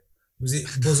for you. Was it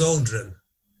Buzz Aldrin?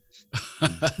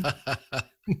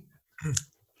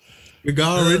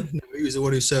 Gagarin. No, he was the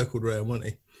one who circled around, wasn't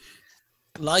he?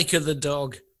 Like the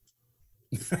dog.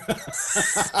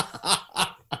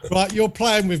 Right, you're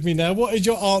playing with me now. What is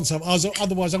your answer?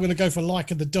 Otherwise, I'm going to go for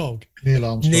like of the dog. Neil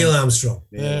Armstrong. Neil Armstrong.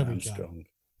 There we go. Armstrong.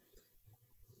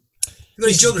 You got any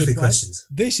This is a geography good one. questions?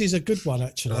 This is a good one,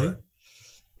 actually. All right.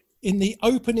 In the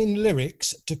opening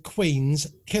lyrics to Queen's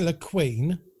Killer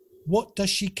Queen, what does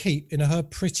she keep in her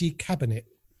pretty cabinet?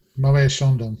 Moët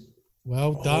Chandon.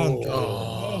 Well done.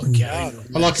 Oh, Well Gary. done.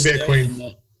 I like a bit of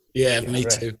Queen. Yeah, me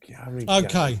too. Gary, Okay.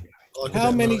 Gary. Like How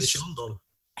a bit many- of Chandon.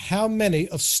 How many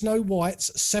of Snow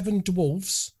White's 7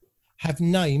 dwarfs have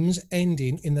names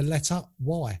ending in the letter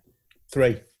Y?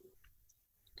 3.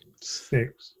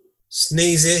 6.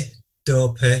 Sneezy,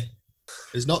 Dopey.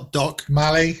 It's not Doc.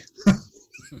 Mally.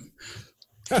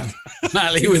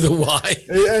 Mally with a Y.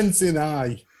 It ends in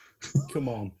I. Come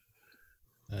on.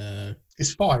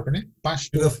 It's 5, isn't it?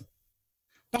 Bashful.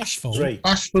 Bashful. 3.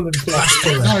 Bashful and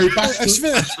Bashful. No, That's,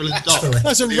 Bashful. Doc.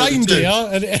 that's a The other reindeer two.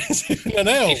 and it's an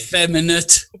elf.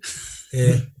 Effeminate.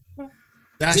 Yeah.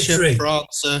 Dasher, three?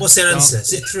 Prancer. What's their answer?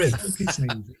 Dancer. Is it 3? It's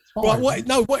five. Right,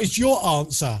 what is your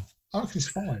answer? I reckon it's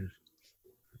 5.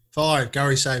 5.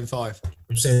 Gary's saying 5.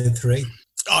 I'm saying 3.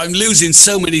 I'm losing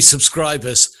so many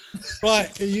subscribers.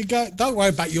 Right, you go. Don't worry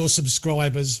about your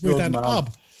subscribers. We're Good down the man.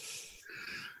 pub.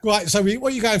 Right, so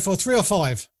what are you going for? 3 or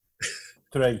 5?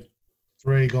 3.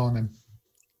 3 gone then.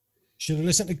 Should have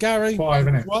listened to Gary. 5,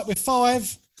 innit? Right with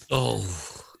 5. Oh,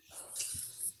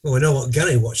 Well, we know what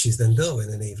Gary watches then, don't we, in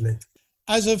an evening?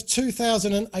 As of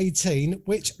 2018,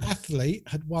 which athlete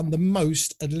had won the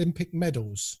most Olympic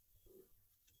medals?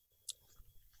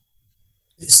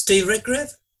 Steve Redgrave?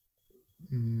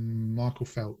 Michael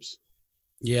Phelps.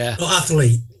 Yeah. Not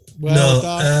athlete. Well no.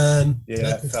 done.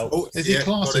 Yeah, Phelps. Is he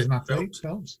classed as an athlete?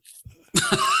 Phelps.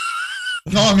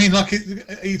 No, I mean, like,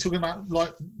 are you talking about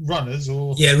like runners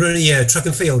or? Yeah, track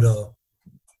and field or.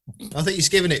 I think he's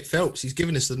giving it Phelps. He's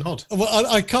giving us the nod. Well,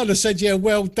 I kind of said, yeah,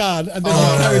 well done. And then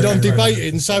I carried on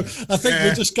debating. So I think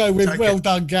we'll just go with well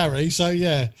done, Gary. So,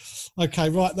 yeah. Okay,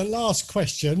 right. The last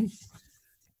question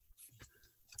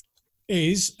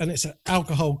is, and it's an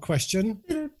alcohol question.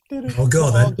 Oh, go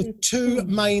on then. The two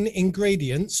main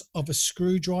ingredients of a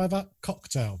screwdriver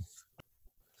cocktail.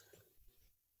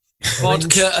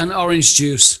 Vodka and orange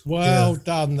juice. Well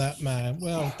done, that man.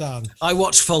 Well done. I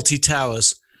watched Faulty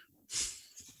Towers.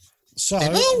 So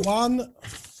 1,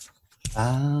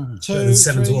 2,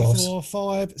 3, 4,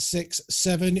 5, 6,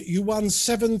 7. You won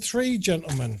 7-3,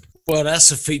 gentlemen. Well,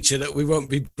 that's a feature that we won't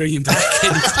be bringing back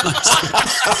in.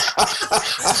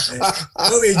 I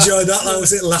hope you enjoyed that. How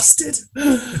was it lasted?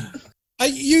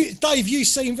 Dave, you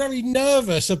seem very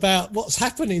nervous about what's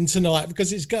happening tonight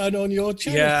because it's going on your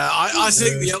channel. Yeah, I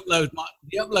think the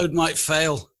upload might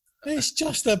fail. It's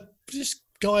just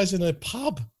guys in a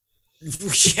pub.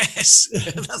 Yes,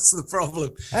 that's the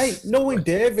problem. Hey, knowing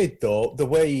David though, the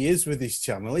way he is with his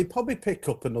channel, he'd probably pick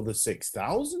up another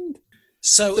 6,000.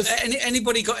 So,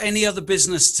 anybody got any other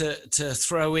business to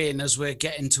throw in as we're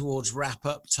getting towards wrap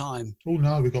up time? Oh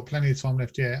no, we've got plenty of time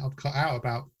left. Yeah, I've cut out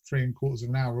about 3/4 of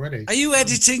an hour already. Are you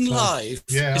editing live?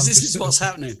 Yeah, this is what's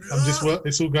happening.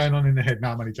 It's all going on in the head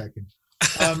now. I'm only joking.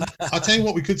 I'll tell you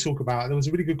what we could talk about. There was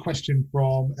a really good question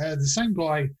from the same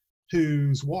guy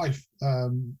whose wife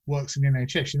works in the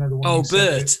NHS. You know the one. Oh,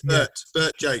 Bert.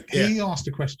 Bert Jake. Yeah. He asked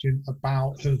a question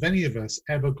about have any of us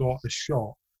ever got a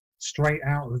shot straight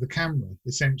out of the camera,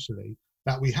 essentially,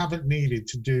 that we haven't needed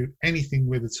to do anything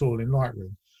with at all in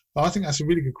Lightroom. But I think that's a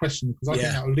really good question because I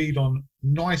think that will lead on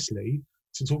nicely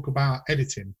to talk about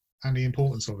editing and the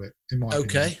importance of it, in my opinion.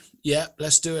 Okay, yeah,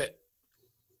 let's do it.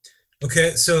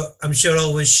 Okay, so I'm sure I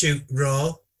always shoot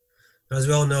RAW. As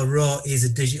we all know, RAW is a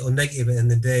digital negative at the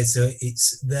end of the day, so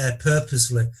it's there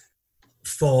purposefully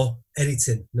for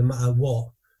editing, no matter what.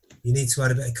 You need to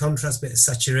add a bit of contrast, a bit of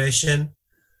saturation.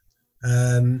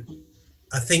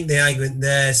 I think the argument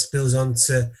there spills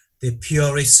onto the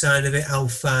purist side of it. How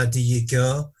far do you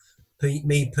go?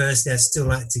 Me personally, I still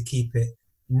like to keep it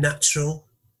natural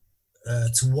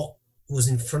to what was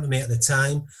in front of me at the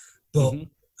time. But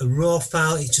a raw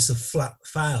file is just a flat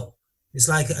file. It's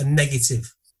like a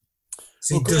negative.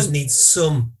 So it does need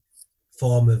some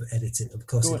form of editing. Of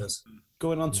course it does.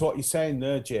 Going on to what you're saying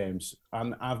there, James,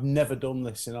 and I've never done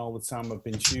this in all the time I've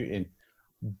been shooting,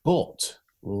 but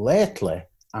lately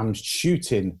I'm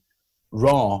shooting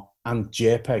RAW and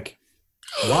JPEG.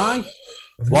 Why?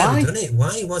 Never done it.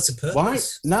 Why? What's the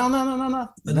purpose? Why? No.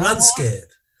 The landscape.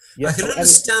 Yeah, I can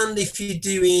understand if you're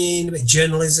doing a bit of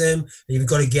journalism, you've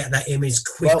got to get that image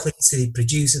quickly to the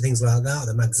producer, things like that, or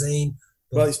the magazine.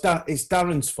 Well, it's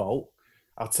Darren's fault.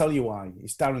 I'll tell you why.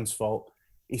 It's Darren's fault.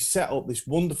 He set up this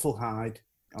wonderful hide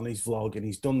on his vlog, and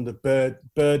he's done the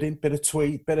birding, bit of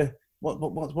tweet, bit of what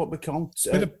we call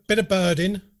bit of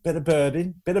birding.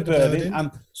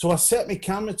 And so I set my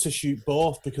camera to shoot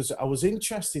both because I was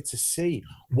interested to see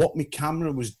what my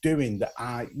camera was doing. That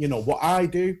what I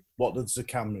do. What does the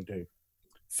camera do?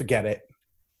 Forget it.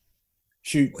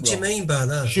 Shoot. What do you mean by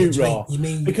that? Shoot RAW. You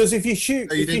mean because if you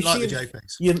shoot, you didn't like the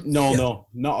JPEGs. No,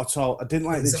 not at all. I didn't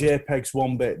like the JPEGs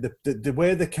one bit. The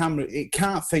way the camera, it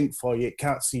can't think for you. It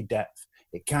can't see depth.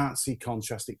 It can't see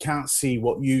contrast. It can't see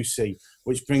what you see.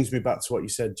 Which brings me back to what you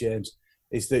said, James.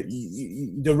 Is that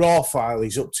the RAW file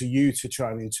is up to you to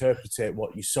try and interpret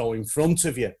what you saw in front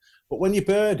of you. But when you're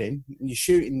birding and you're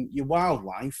shooting your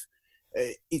wildlife,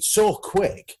 it's so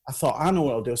quick. I thought, I know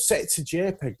what I'll do. I'll set it to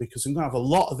JPEG because I'm going to have a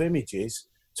lot of images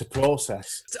to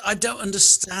process. I don't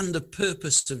understand the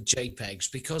purpose of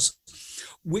JPEGs because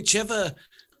whichever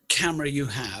camera you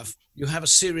have a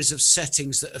series of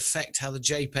settings that affect how the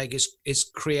JPEG is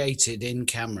created in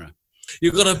camera.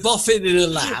 You've got a boffin in a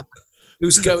lab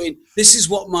who's going, this is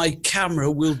what my camera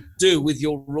will do with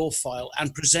your RAW file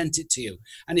and present it to you.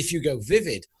 And if you go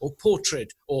vivid or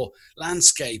portrait or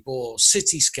landscape or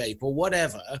cityscape or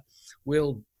whatever,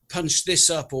 we'll punch this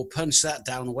up or punch that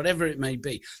down or whatever it may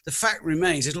be. The fact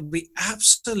remains, it'll be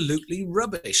absolutely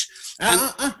rubbish. No.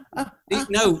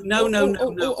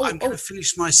 I'm going to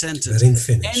finish my sentence.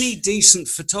 Any decent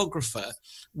photographer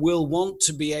will want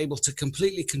to be able to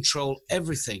completely control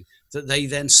everything that they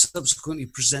then subsequently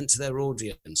present to their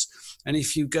audience. And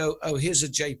if you go, oh, here's a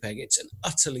JPEG, it's an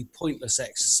utterly pointless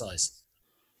exercise.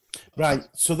 Right.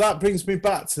 So that brings me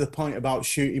back to the point about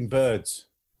shooting birds.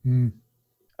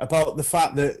 About the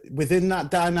fact that within that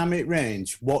dynamic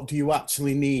range, what do you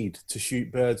actually need to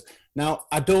shoot birds? Now,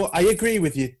 I agree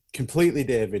with you completely,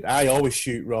 David. I always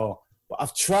shoot raw, but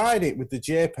I've tried it with the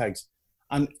JPEGs,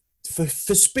 and for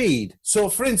speed. So,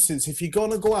 for instance, if you're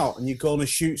going to go out and you're going to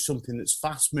shoot something that's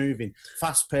fast moving,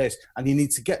 fast paced, and you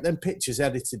need to get them pictures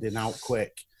edited in out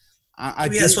quick.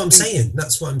 That's what I'm saying.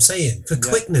 That's what I'm saying. For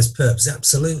quickness purposes,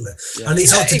 absolutely. Yeah. And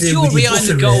it's hard to do with behind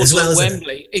the goal as well, at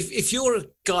Wembley. If you're a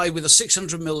guy with a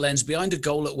 600mm lens behind a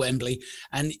goal at Wembley,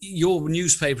 and your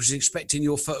newspaper is expecting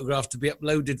your photograph to be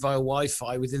uploaded via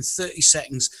Wi-Fi within 30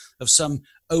 seconds of some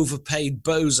overpaid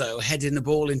bozo heading the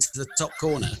ball into the top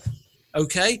corner,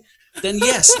 okay, then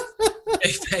yes,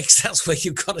 JPEGs. That's where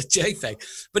you've got a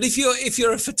JPEG. But if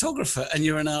you're a photographer and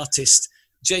you're an artist,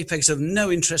 JPEGs have no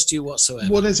interest to you whatsoever.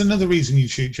 Well, there's another reason you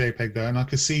shoot JPEG though, and I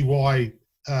can see why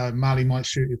Mally might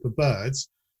shoot it for birds,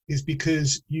 is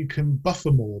because you can buffer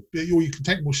more, or you can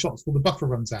take more shots before the buffer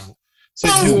runs out.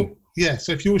 So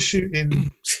if you're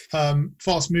shooting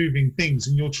fast moving things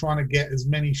and you're trying to get as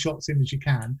many shots in as you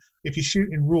can, if you're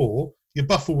shooting raw, your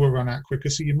buffer will run out quicker,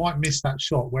 so you might miss that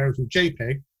shot. Whereas with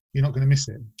JPEG, you're not going to miss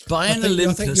it. Buy an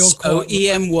Olympus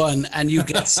EM1 and you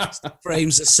get 60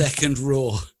 frames a second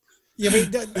raw. Yeah,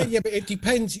 but it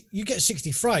depends. You get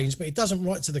 60 frames, but it doesn't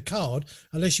write to the card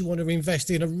unless you want to invest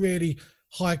in a really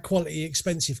high quality,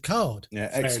 expensive card.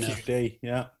 Yeah, XQD.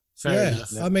 Yeah. Fair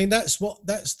enough. I mean, that's what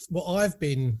I've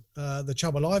been the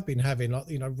trouble I've been having,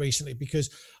 recently, because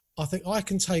I think I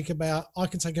can take about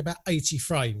 80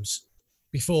 frames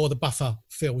before the buffer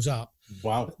fills up.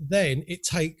 Wow. But then it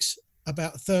takes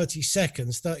about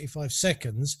 35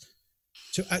 seconds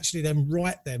to actually then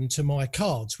write them to my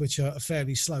cards, which are a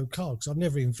fairly slow card, because I've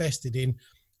never invested in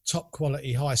top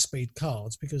quality, high speed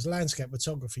cards, because landscape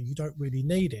photography, you don't really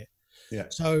need it. Yeah.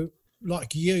 So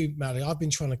like you, Mally, I've been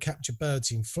trying to capture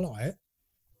birds in flight.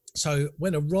 So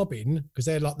when a robin, because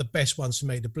they're like the best ones for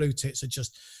me, the blue tits are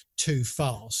just too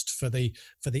fast for the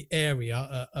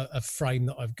area of frame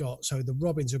that I've got. So the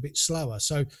robins are a bit slower.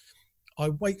 So I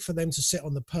wait for them to sit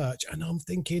on the perch, and I'm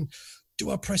thinking, do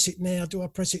I press it now? Do I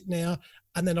press it now?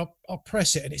 And then I'll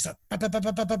press it, and it's like,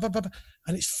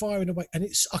 and it's firing away, and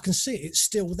I can see it, it's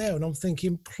still there. And I'm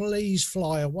thinking, please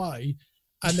fly away.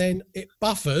 And then it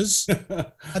buffers,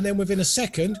 and then within a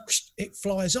second, it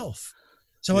flies off.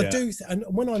 So I do, and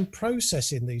when I'm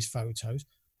processing these photos,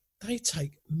 they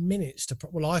take minutes to,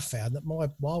 I found that my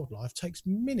wildlife takes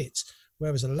minutes,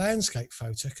 whereas a landscape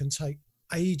photo can take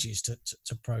ages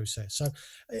to process. So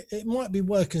it might be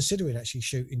worth considering actually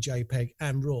shooting JPEG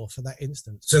and RAW for that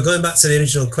instance. So going back to the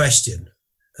original question,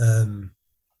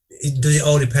 does it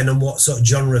all depend on what sort of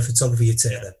genre of photography you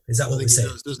take then? Is that what we're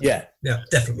saying? Yeah,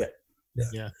 definitely.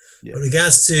 Yeah. In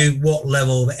regards to what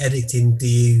level of editing do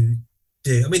you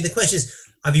do? I mean, the question is,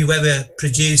 have you ever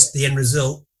produced the end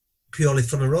result purely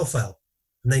from a RAW file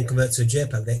and then convert to a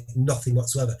JPEG? Nothing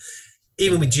whatsoever.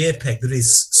 Even with JPEG, there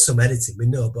is some editing, we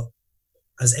know, but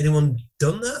has anyone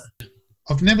done that?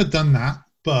 I've never done that,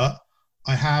 but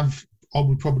I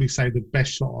would probably say the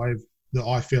best shot that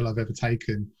I feel I've ever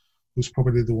taken was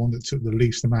probably the one that took the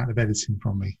least amount of editing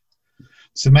from me.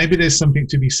 So maybe there's something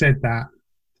to be said that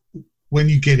when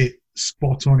you get it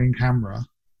spot on in camera,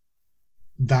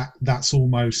 that's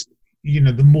almost,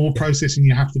 the more processing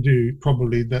you have to do,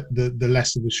 probably the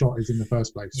less of the shot is in the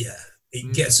first place. Yeah.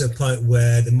 It gets to a point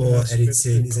where the more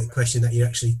editing is a question that you're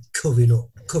actually covering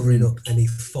up any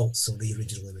faults of the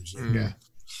original image. Yeah.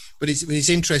 But it's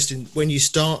interesting when you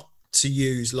start to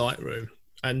use Lightroom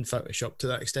and Photoshop to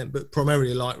that extent, but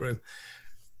primarily Lightroom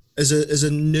as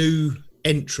a new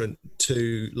entrant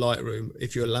to Lightroom.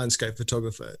 If you're a landscape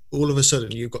photographer, all of a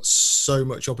sudden you've got so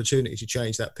much opportunity to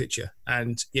change that picture.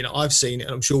 And I've seen it,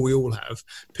 and I'm sure we all have,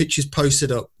 pictures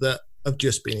posted up that have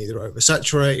just been either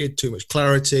oversaturated, too much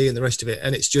clarity, and the rest of it.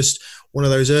 And it's just one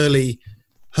of those early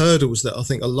hurdles that I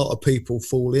think a lot of people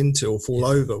fall into or fall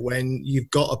over when you've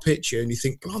got a picture and you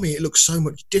think, blimey, it looks so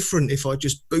much different if I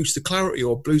just boost the clarity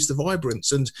or boost the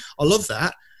vibrance. And I love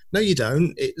that. No, you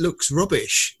don't. It looks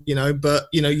rubbish, but,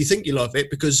 you think you love it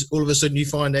because all of a sudden you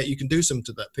find out you can do something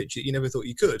to that picture that you never thought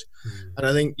you could. And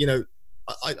I think,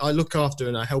 I look after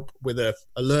and I help with a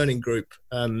learning group,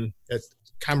 a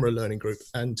camera learning group.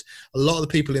 And a lot of the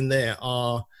people in there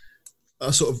are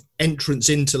sort of entrance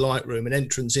into Lightroom and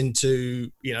entrance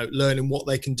into, learning what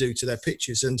they can do to their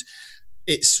pictures. And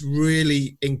it's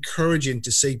really encouraging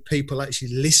to see people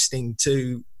actually listening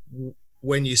to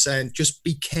when you're saying just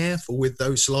be careful with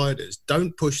those sliders.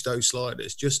 Don't push those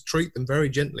sliders. Just treat them very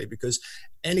gently, because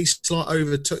any slight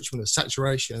over touchment of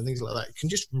saturation and things like that can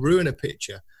just ruin a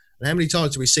picture. And how many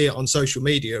times do we see it on social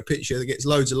media, a picture that gets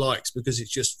loads of likes because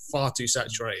it's just far too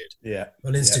saturated? Yeah.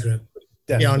 On Instagram.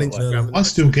 Yeah, on Instagram. I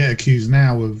still get accused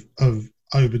now of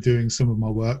overdoing some of my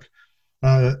work.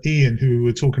 Ian, who we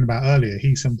were talking about earlier,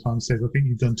 he sometimes says, I think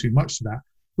you've done too much to that,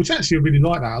 which actually I really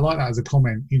like that. I like that as a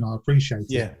comment, I appreciate it.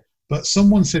 Yeah. But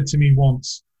someone said to me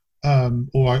once,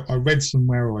 or I read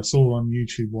somewhere, or I saw on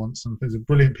YouTube once, and there's a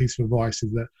brilliant piece of advice,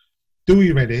 is that do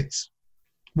your edits,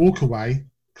 walk away,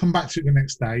 come back to it the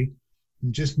next day,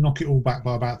 and just knock it all back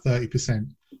by about 30%.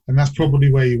 And that's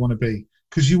probably where you want to be.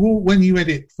 Because when you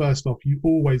edit, first off, you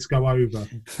always go over.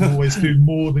 You always do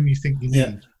more than you think you need.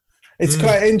 Yeah. It's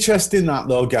quite interesting that,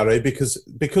 though, Gary,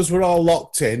 because we're all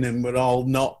locked in and we're all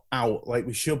not out like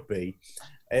we should be.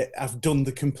 I've done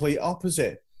the complete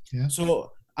opposite. Yeah.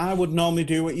 So I would normally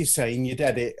do what you're saying. You'd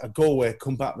edit, I'd go away,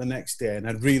 come back the next day, and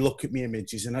I'd re-look at my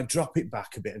images and I'd drop it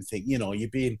back a bit and think, you're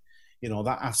being,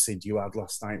 that acid you had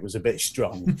last night was a bit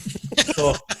strong.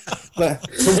 so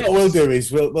what we'll do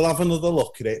is we'll have another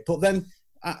look at it. But then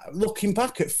looking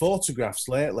back at photographs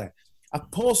lately, I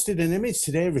posted an image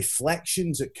today,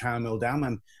 reflections at Carmel Dam,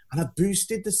 and I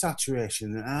boosted the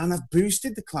saturation and I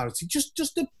boosted the clarity,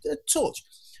 just a touch.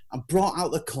 I brought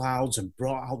out the clouds and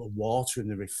brought out the water and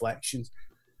the reflections.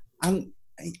 And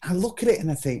I look at it and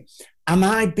I think, am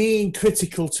I being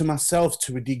critical to myself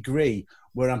to a degree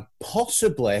where I'm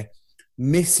possibly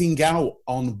missing out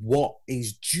on what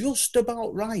is just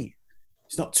about right?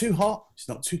 It's not too hot, it's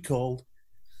not too cold.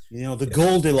 The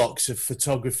Goldilocks of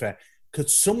photography could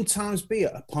sometimes be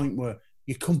at a point where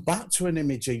you come back to an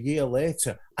image a year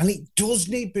later and it does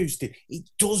need boosting, it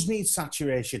does need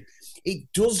saturation, it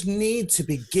does need to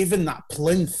be given that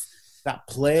plinth, that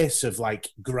place of like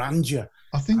grandeur.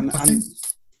 I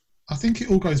think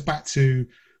it all goes back to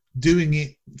doing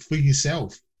it for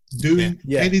yourself,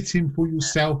 editing for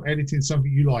yourself, editing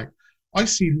something you like. I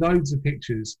see loads of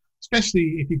pictures,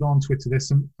 especially if you go on Twitter. There's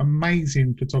some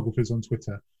amazing photographers on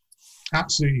Twitter,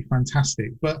 absolutely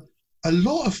fantastic. But a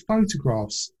lot of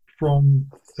photographs from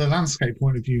the landscape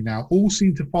point of view now all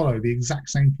seem to follow the exact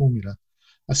same formula.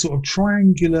 A sort of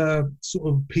triangular sort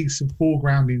of piece of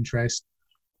foreground interest,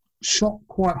 shot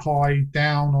quite high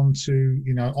down onto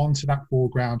that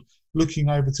foreground, looking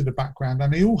over to the background,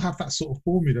 and they all have that sort of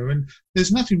formula. And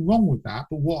there's nothing wrong with that.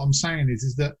 But what I'm saying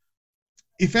is that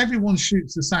if everyone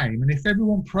shoots the same and if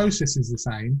everyone processes the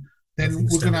same, then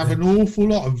we're going to have an awful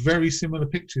lot of very similar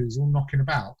pictures all knocking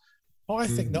about. I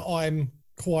think that I'm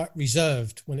quite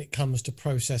reserved when it comes to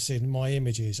processing my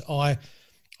images. I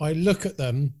look at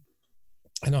them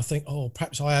and I think,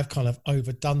 perhaps I have kind of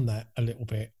overdone that a little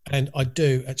bit. And I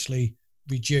do actually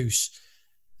reduce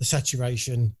the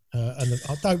saturation.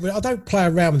 I don't play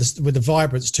around with the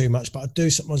vibrance too much, but I do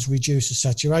sometimes reduce the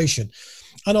saturation.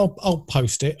 And I'll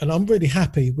post it and I'm really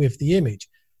happy with the image.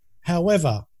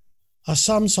 However, I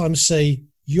sometimes see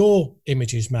your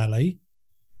images, Mally,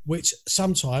 which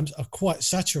sometimes are quite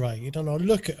saturated, and I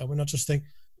look at them and I just think,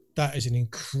 that is an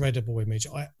incredible image.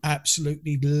 I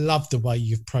absolutely love the way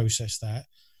you've processed that.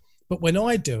 But when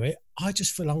I do it, I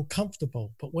just feel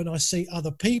uncomfortable. But when I see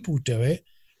other people do it,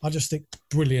 I just think,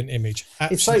 brilliant image.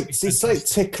 It's like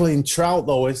tickling trout,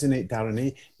 though, isn't it,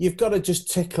 Darren? You've got to just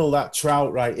tickle that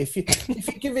trout right. If you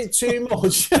give it too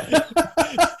much...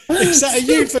 Is that a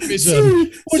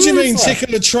euphemism? What do you mean,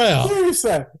 tickle a trout?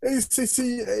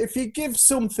 Seriously, if you give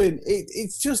something,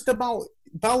 it's just about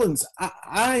balance.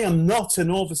 I am not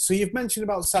an over. So you've mentioned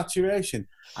about saturation,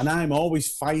 and I'm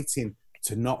always fighting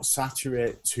to not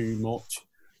saturate too much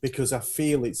because I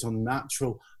feel it's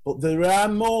unnatural. But there are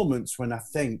moments when I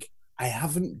think I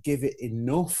haven't given it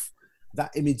enough.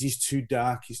 That image is too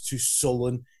dark. It's too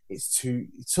sullen.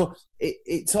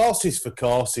 It's horses for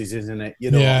courses, isn't it?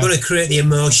 You've got to create the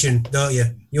emotion, don't you?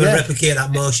 You want to replicate that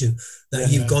emotion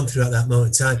that you've gone through at that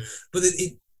moment in time. But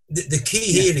the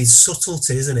key here is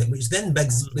subtlety, isn't it? Which then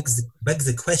begs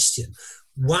the question: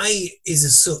 why is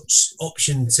there such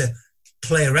option to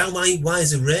play around? Why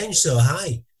is the range so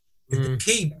high? The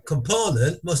key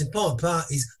component, most important part,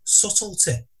 is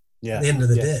subtlety. Yeah. At the end of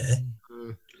the day,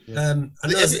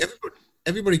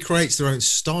 everybody creates their own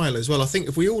style as well. I think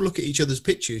if we all look at each other's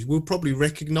pictures, we'll probably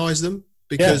recognise them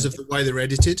because of the way they're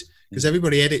edited. Because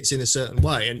everybody edits in a certain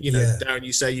way, and Darren,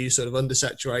 you say you sort of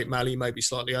undersaturate, Mally maybe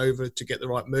slightly over to get the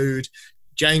right mood.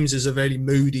 James is a very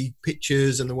moody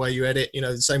pictures and the way you edit. You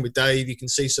know, the same with Dave. You can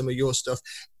see some of your stuff.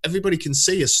 Everybody can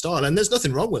see a style, and there's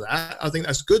nothing wrong with that. I think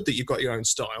that's good that you've got your own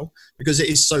style, because it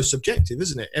is so subjective,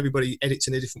 isn't it? Everybody edits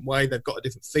in a different way. They've got a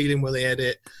different feeling when they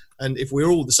edit. And if we're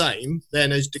all the same,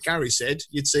 then as Gary said,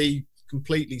 you'd see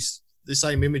completely the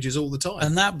same images all the time.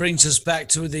 And that brings us back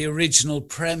to the original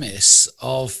premise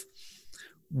of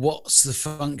what's the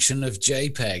function of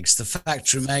JPEGs. The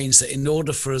fact remains that in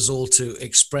order for us all to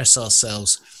express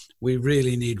ourselves, we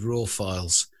really need raw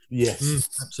files. Yes.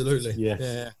 Absolutely.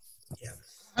 Yeah.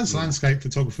 As landscape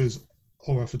photographers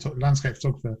or a landscape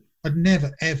photographer, I'd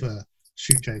never ever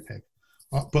shoot JPEG.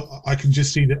 But I can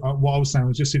just see that what I was saying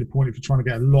was just see the point if you're trying to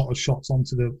get a lot of shots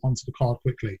onto the card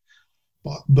quickly.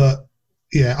 But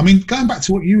yeah, I mean, going back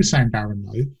to what you were saying, Darren,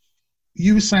 though,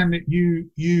 you were saying that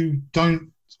you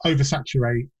don't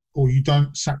oversaturate, or you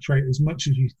don't saturate as much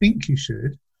as you think you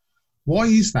should. Why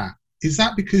is that? Is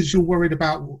that because you're worried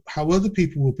about how other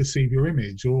people will perceive your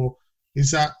image, or is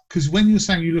that because when you're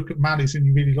saying you look at Mally's and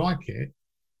you really like it,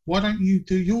 why don't you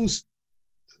do yours?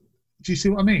 Do you see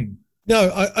what I mean?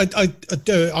 No, I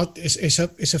do.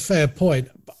 It's a fair point.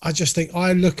 I just think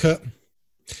I look at,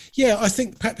 I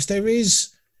think perhaps there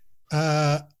is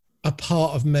a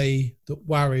part of me that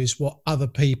worries what other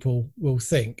people will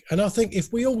think. And I think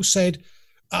if we all said,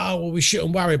 oh, well, we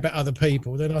shouldn't worry about other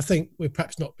people, then I think we're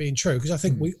perhaps not being true, because I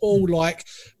think we all like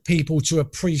people to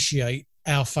appreciate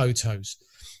our photos.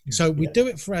 Yeah. So we do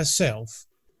it for ourselves,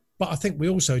 but I think we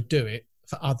also do it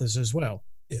for others as well.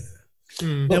 Yeah.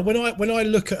 Now, when I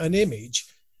look at an image,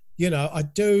 I'm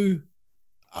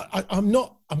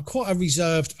quite a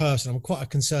reserved person. I'm quite a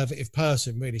conservative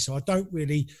person, really. So I don't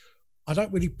really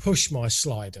push my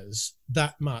sliders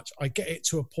that much. I get it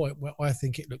to a point where I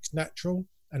think it looks natural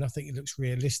and I think it looks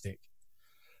realistic.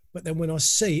 But then when I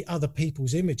see other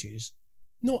people's images,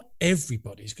 not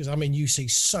everybody's, because I mean, you see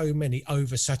so many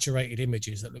oversaturated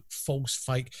images that look false,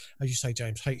 fake, as you say,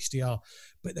 James, HDR,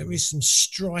 but there is some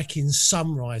striking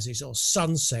sunrises or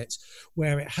sunsets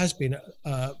where it has been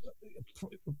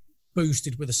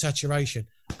boosted with a saturation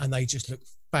and they just look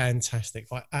fantastic.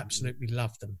 I absolutely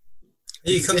love them.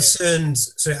 Are you concerned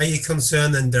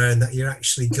then, Darren, that you're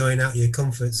actually going out of your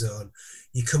comfort zone?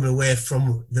 You're coming away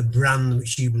from the brand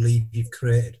which you believe you've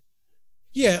created?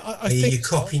 Yeah, I think you're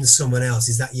copying someone else.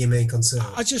 Is that your main concern?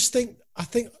 I think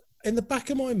in the back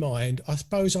of my mind, I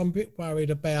suppose I'm a bit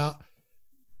worried about.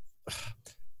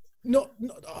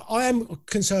 I am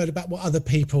concerned about what other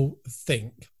people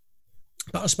think,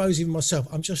 but I suppose even myself,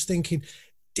 I'm just thinking,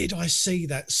 did I see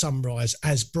that sunrise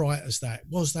as bright as that?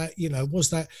 Was that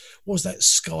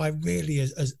sky really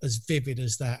as vivid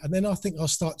as that? And then I think I'll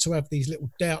start to have these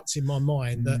little doubts in my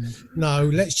mind that no,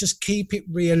 let's just keep it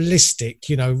realistic,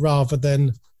 rather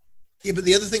than. Yeah, but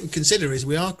the other thing to consider is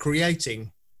we are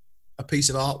creating a piece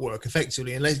of artwork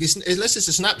effectively, unless it's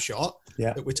a snapshot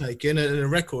that we're taking and a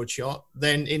record shot,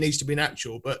 then it needs to be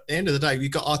natural. But at the end of the day, we've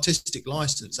got artistic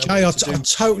license. Jay, I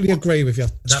totally agree with you.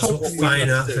 That's what fine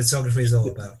art photography is all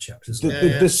about, chaps.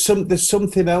 There's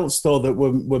something else though that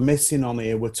we're missing on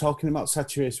here. We're talking about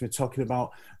saturation. We're talking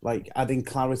about like adding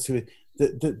clarity.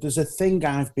 There's a thing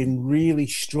I've been really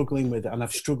struggling with, and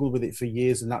I've struggled with it for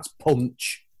years, and that's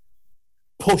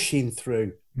pushing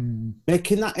through.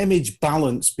 Making that image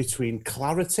balance between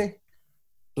clarity,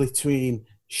 between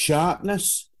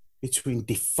sharpness, between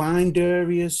defined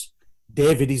areas.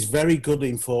 David is very good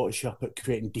in Photoshop at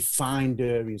creating defined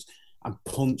areas and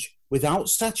punch without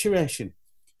saturation.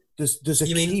 There's a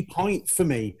key point for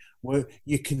me where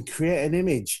you can create an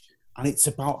image and it's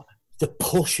about the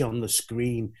push on the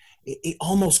screen. It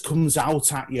almost comes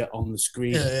out at you on the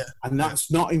screen. And that's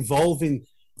not involving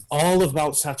all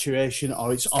about saturation,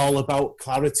 or it's all about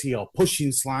clarity or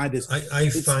pushing sliders. I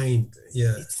find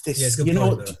it's a good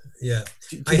point.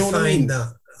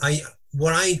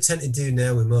 What I tend to do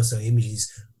now with most of my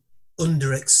images,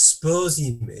 underexpose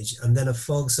the image, and then I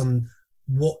focus on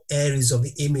what areas of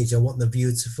the image I want the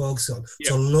viewer to focus on.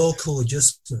 So local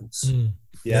adjustments.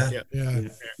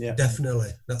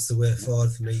 Definitely, that's the way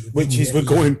forward for me. Which is we're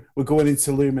going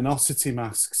into luminosity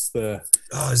masks there.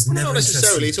 It's never not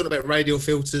necessarily. It's all about radial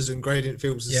filters and gradient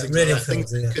filters. And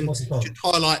things like that. Things can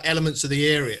highlight elements of the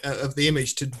area of the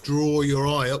image to draw your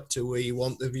eye up to where you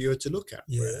want the viewer to look at.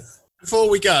 Before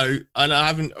we go, and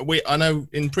I know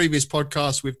in previous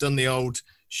podcasts we've done the old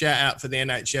shout out for the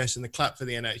NHS and the clap for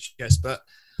the NHS, but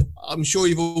I'm sure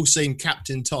you've all seen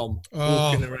Captain Tom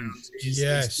walking around.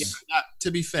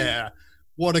 To be fair,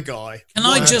 what a guy. Can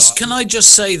I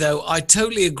just say though, I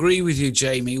totally agree with you,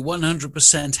 Jamie,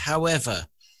 100%. However,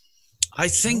 I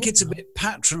think it's a bit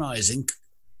patronizing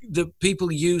that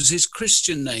people use his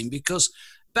Christian name, because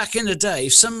back in the day,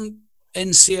 if some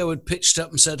NCO had pitched up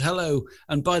and said hello.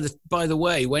 And by the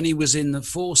way, when he was in the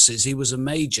forces, he was a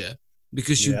major,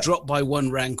 because you drop by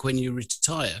one rank when you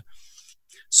retire.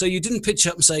 So you didn't pitch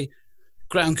up and say,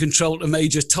 ground control to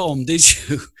Major Tom, did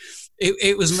you?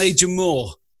 It was Major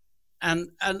Moore.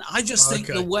 And I just think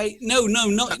the way,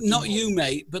 not you,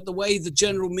 mate, but the way the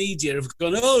general media have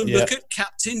gone, look at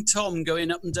Captain Tom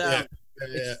going up and down.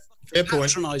 It's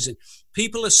patronising.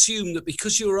 People assume that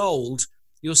because you're old,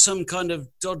 you're some kind of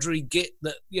doddery git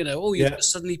that, you're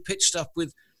suddenly pitched up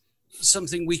with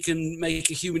something we can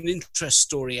make a human interest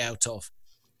story out of.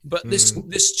 But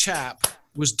this chap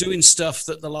was doing stuff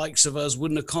that the likes of us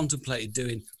wouldn't have contemplated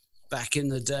doing back in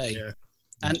the day.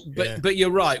 But you're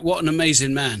right. What an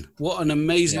amazing man. What an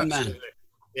amazing man.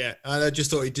 Yeah, and I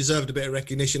just thought he deserved a bit of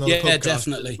recognition on the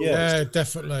podcast. Yeah,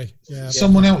 definitely. Yeah.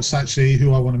 Someone else actually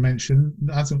who I want to mention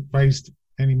hasn't raised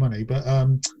any money, but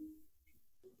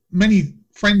many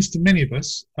friends to many of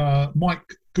us, Mike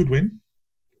Goodwin.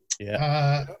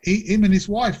 Him and his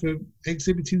wife are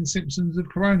exhibiting symptoms of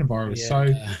coronavirus.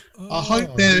 I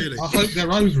hope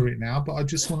they're over it now. But I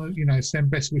just want to, send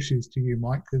best wishes to you,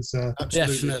 Mike, because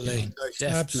definitely.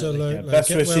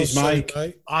 Best wishes, Mike.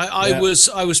 I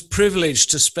was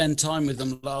privileged to spend time with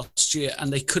them last year,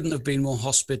 and they couldn't have been more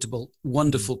hospitable,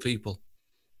 wonderful people.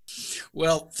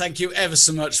 Well, thank you ever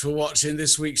so much for watching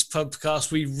this week's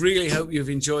Pubcast. We really hope you've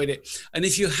enjoyed it. And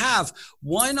if you have,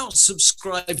 why not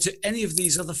subscribe to any of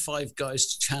these other Five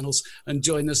Guys channels and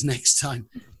join us next time?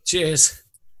 Cheers.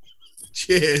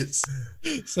 Cheers.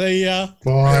 See ya.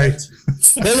 Bye.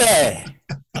 Billy.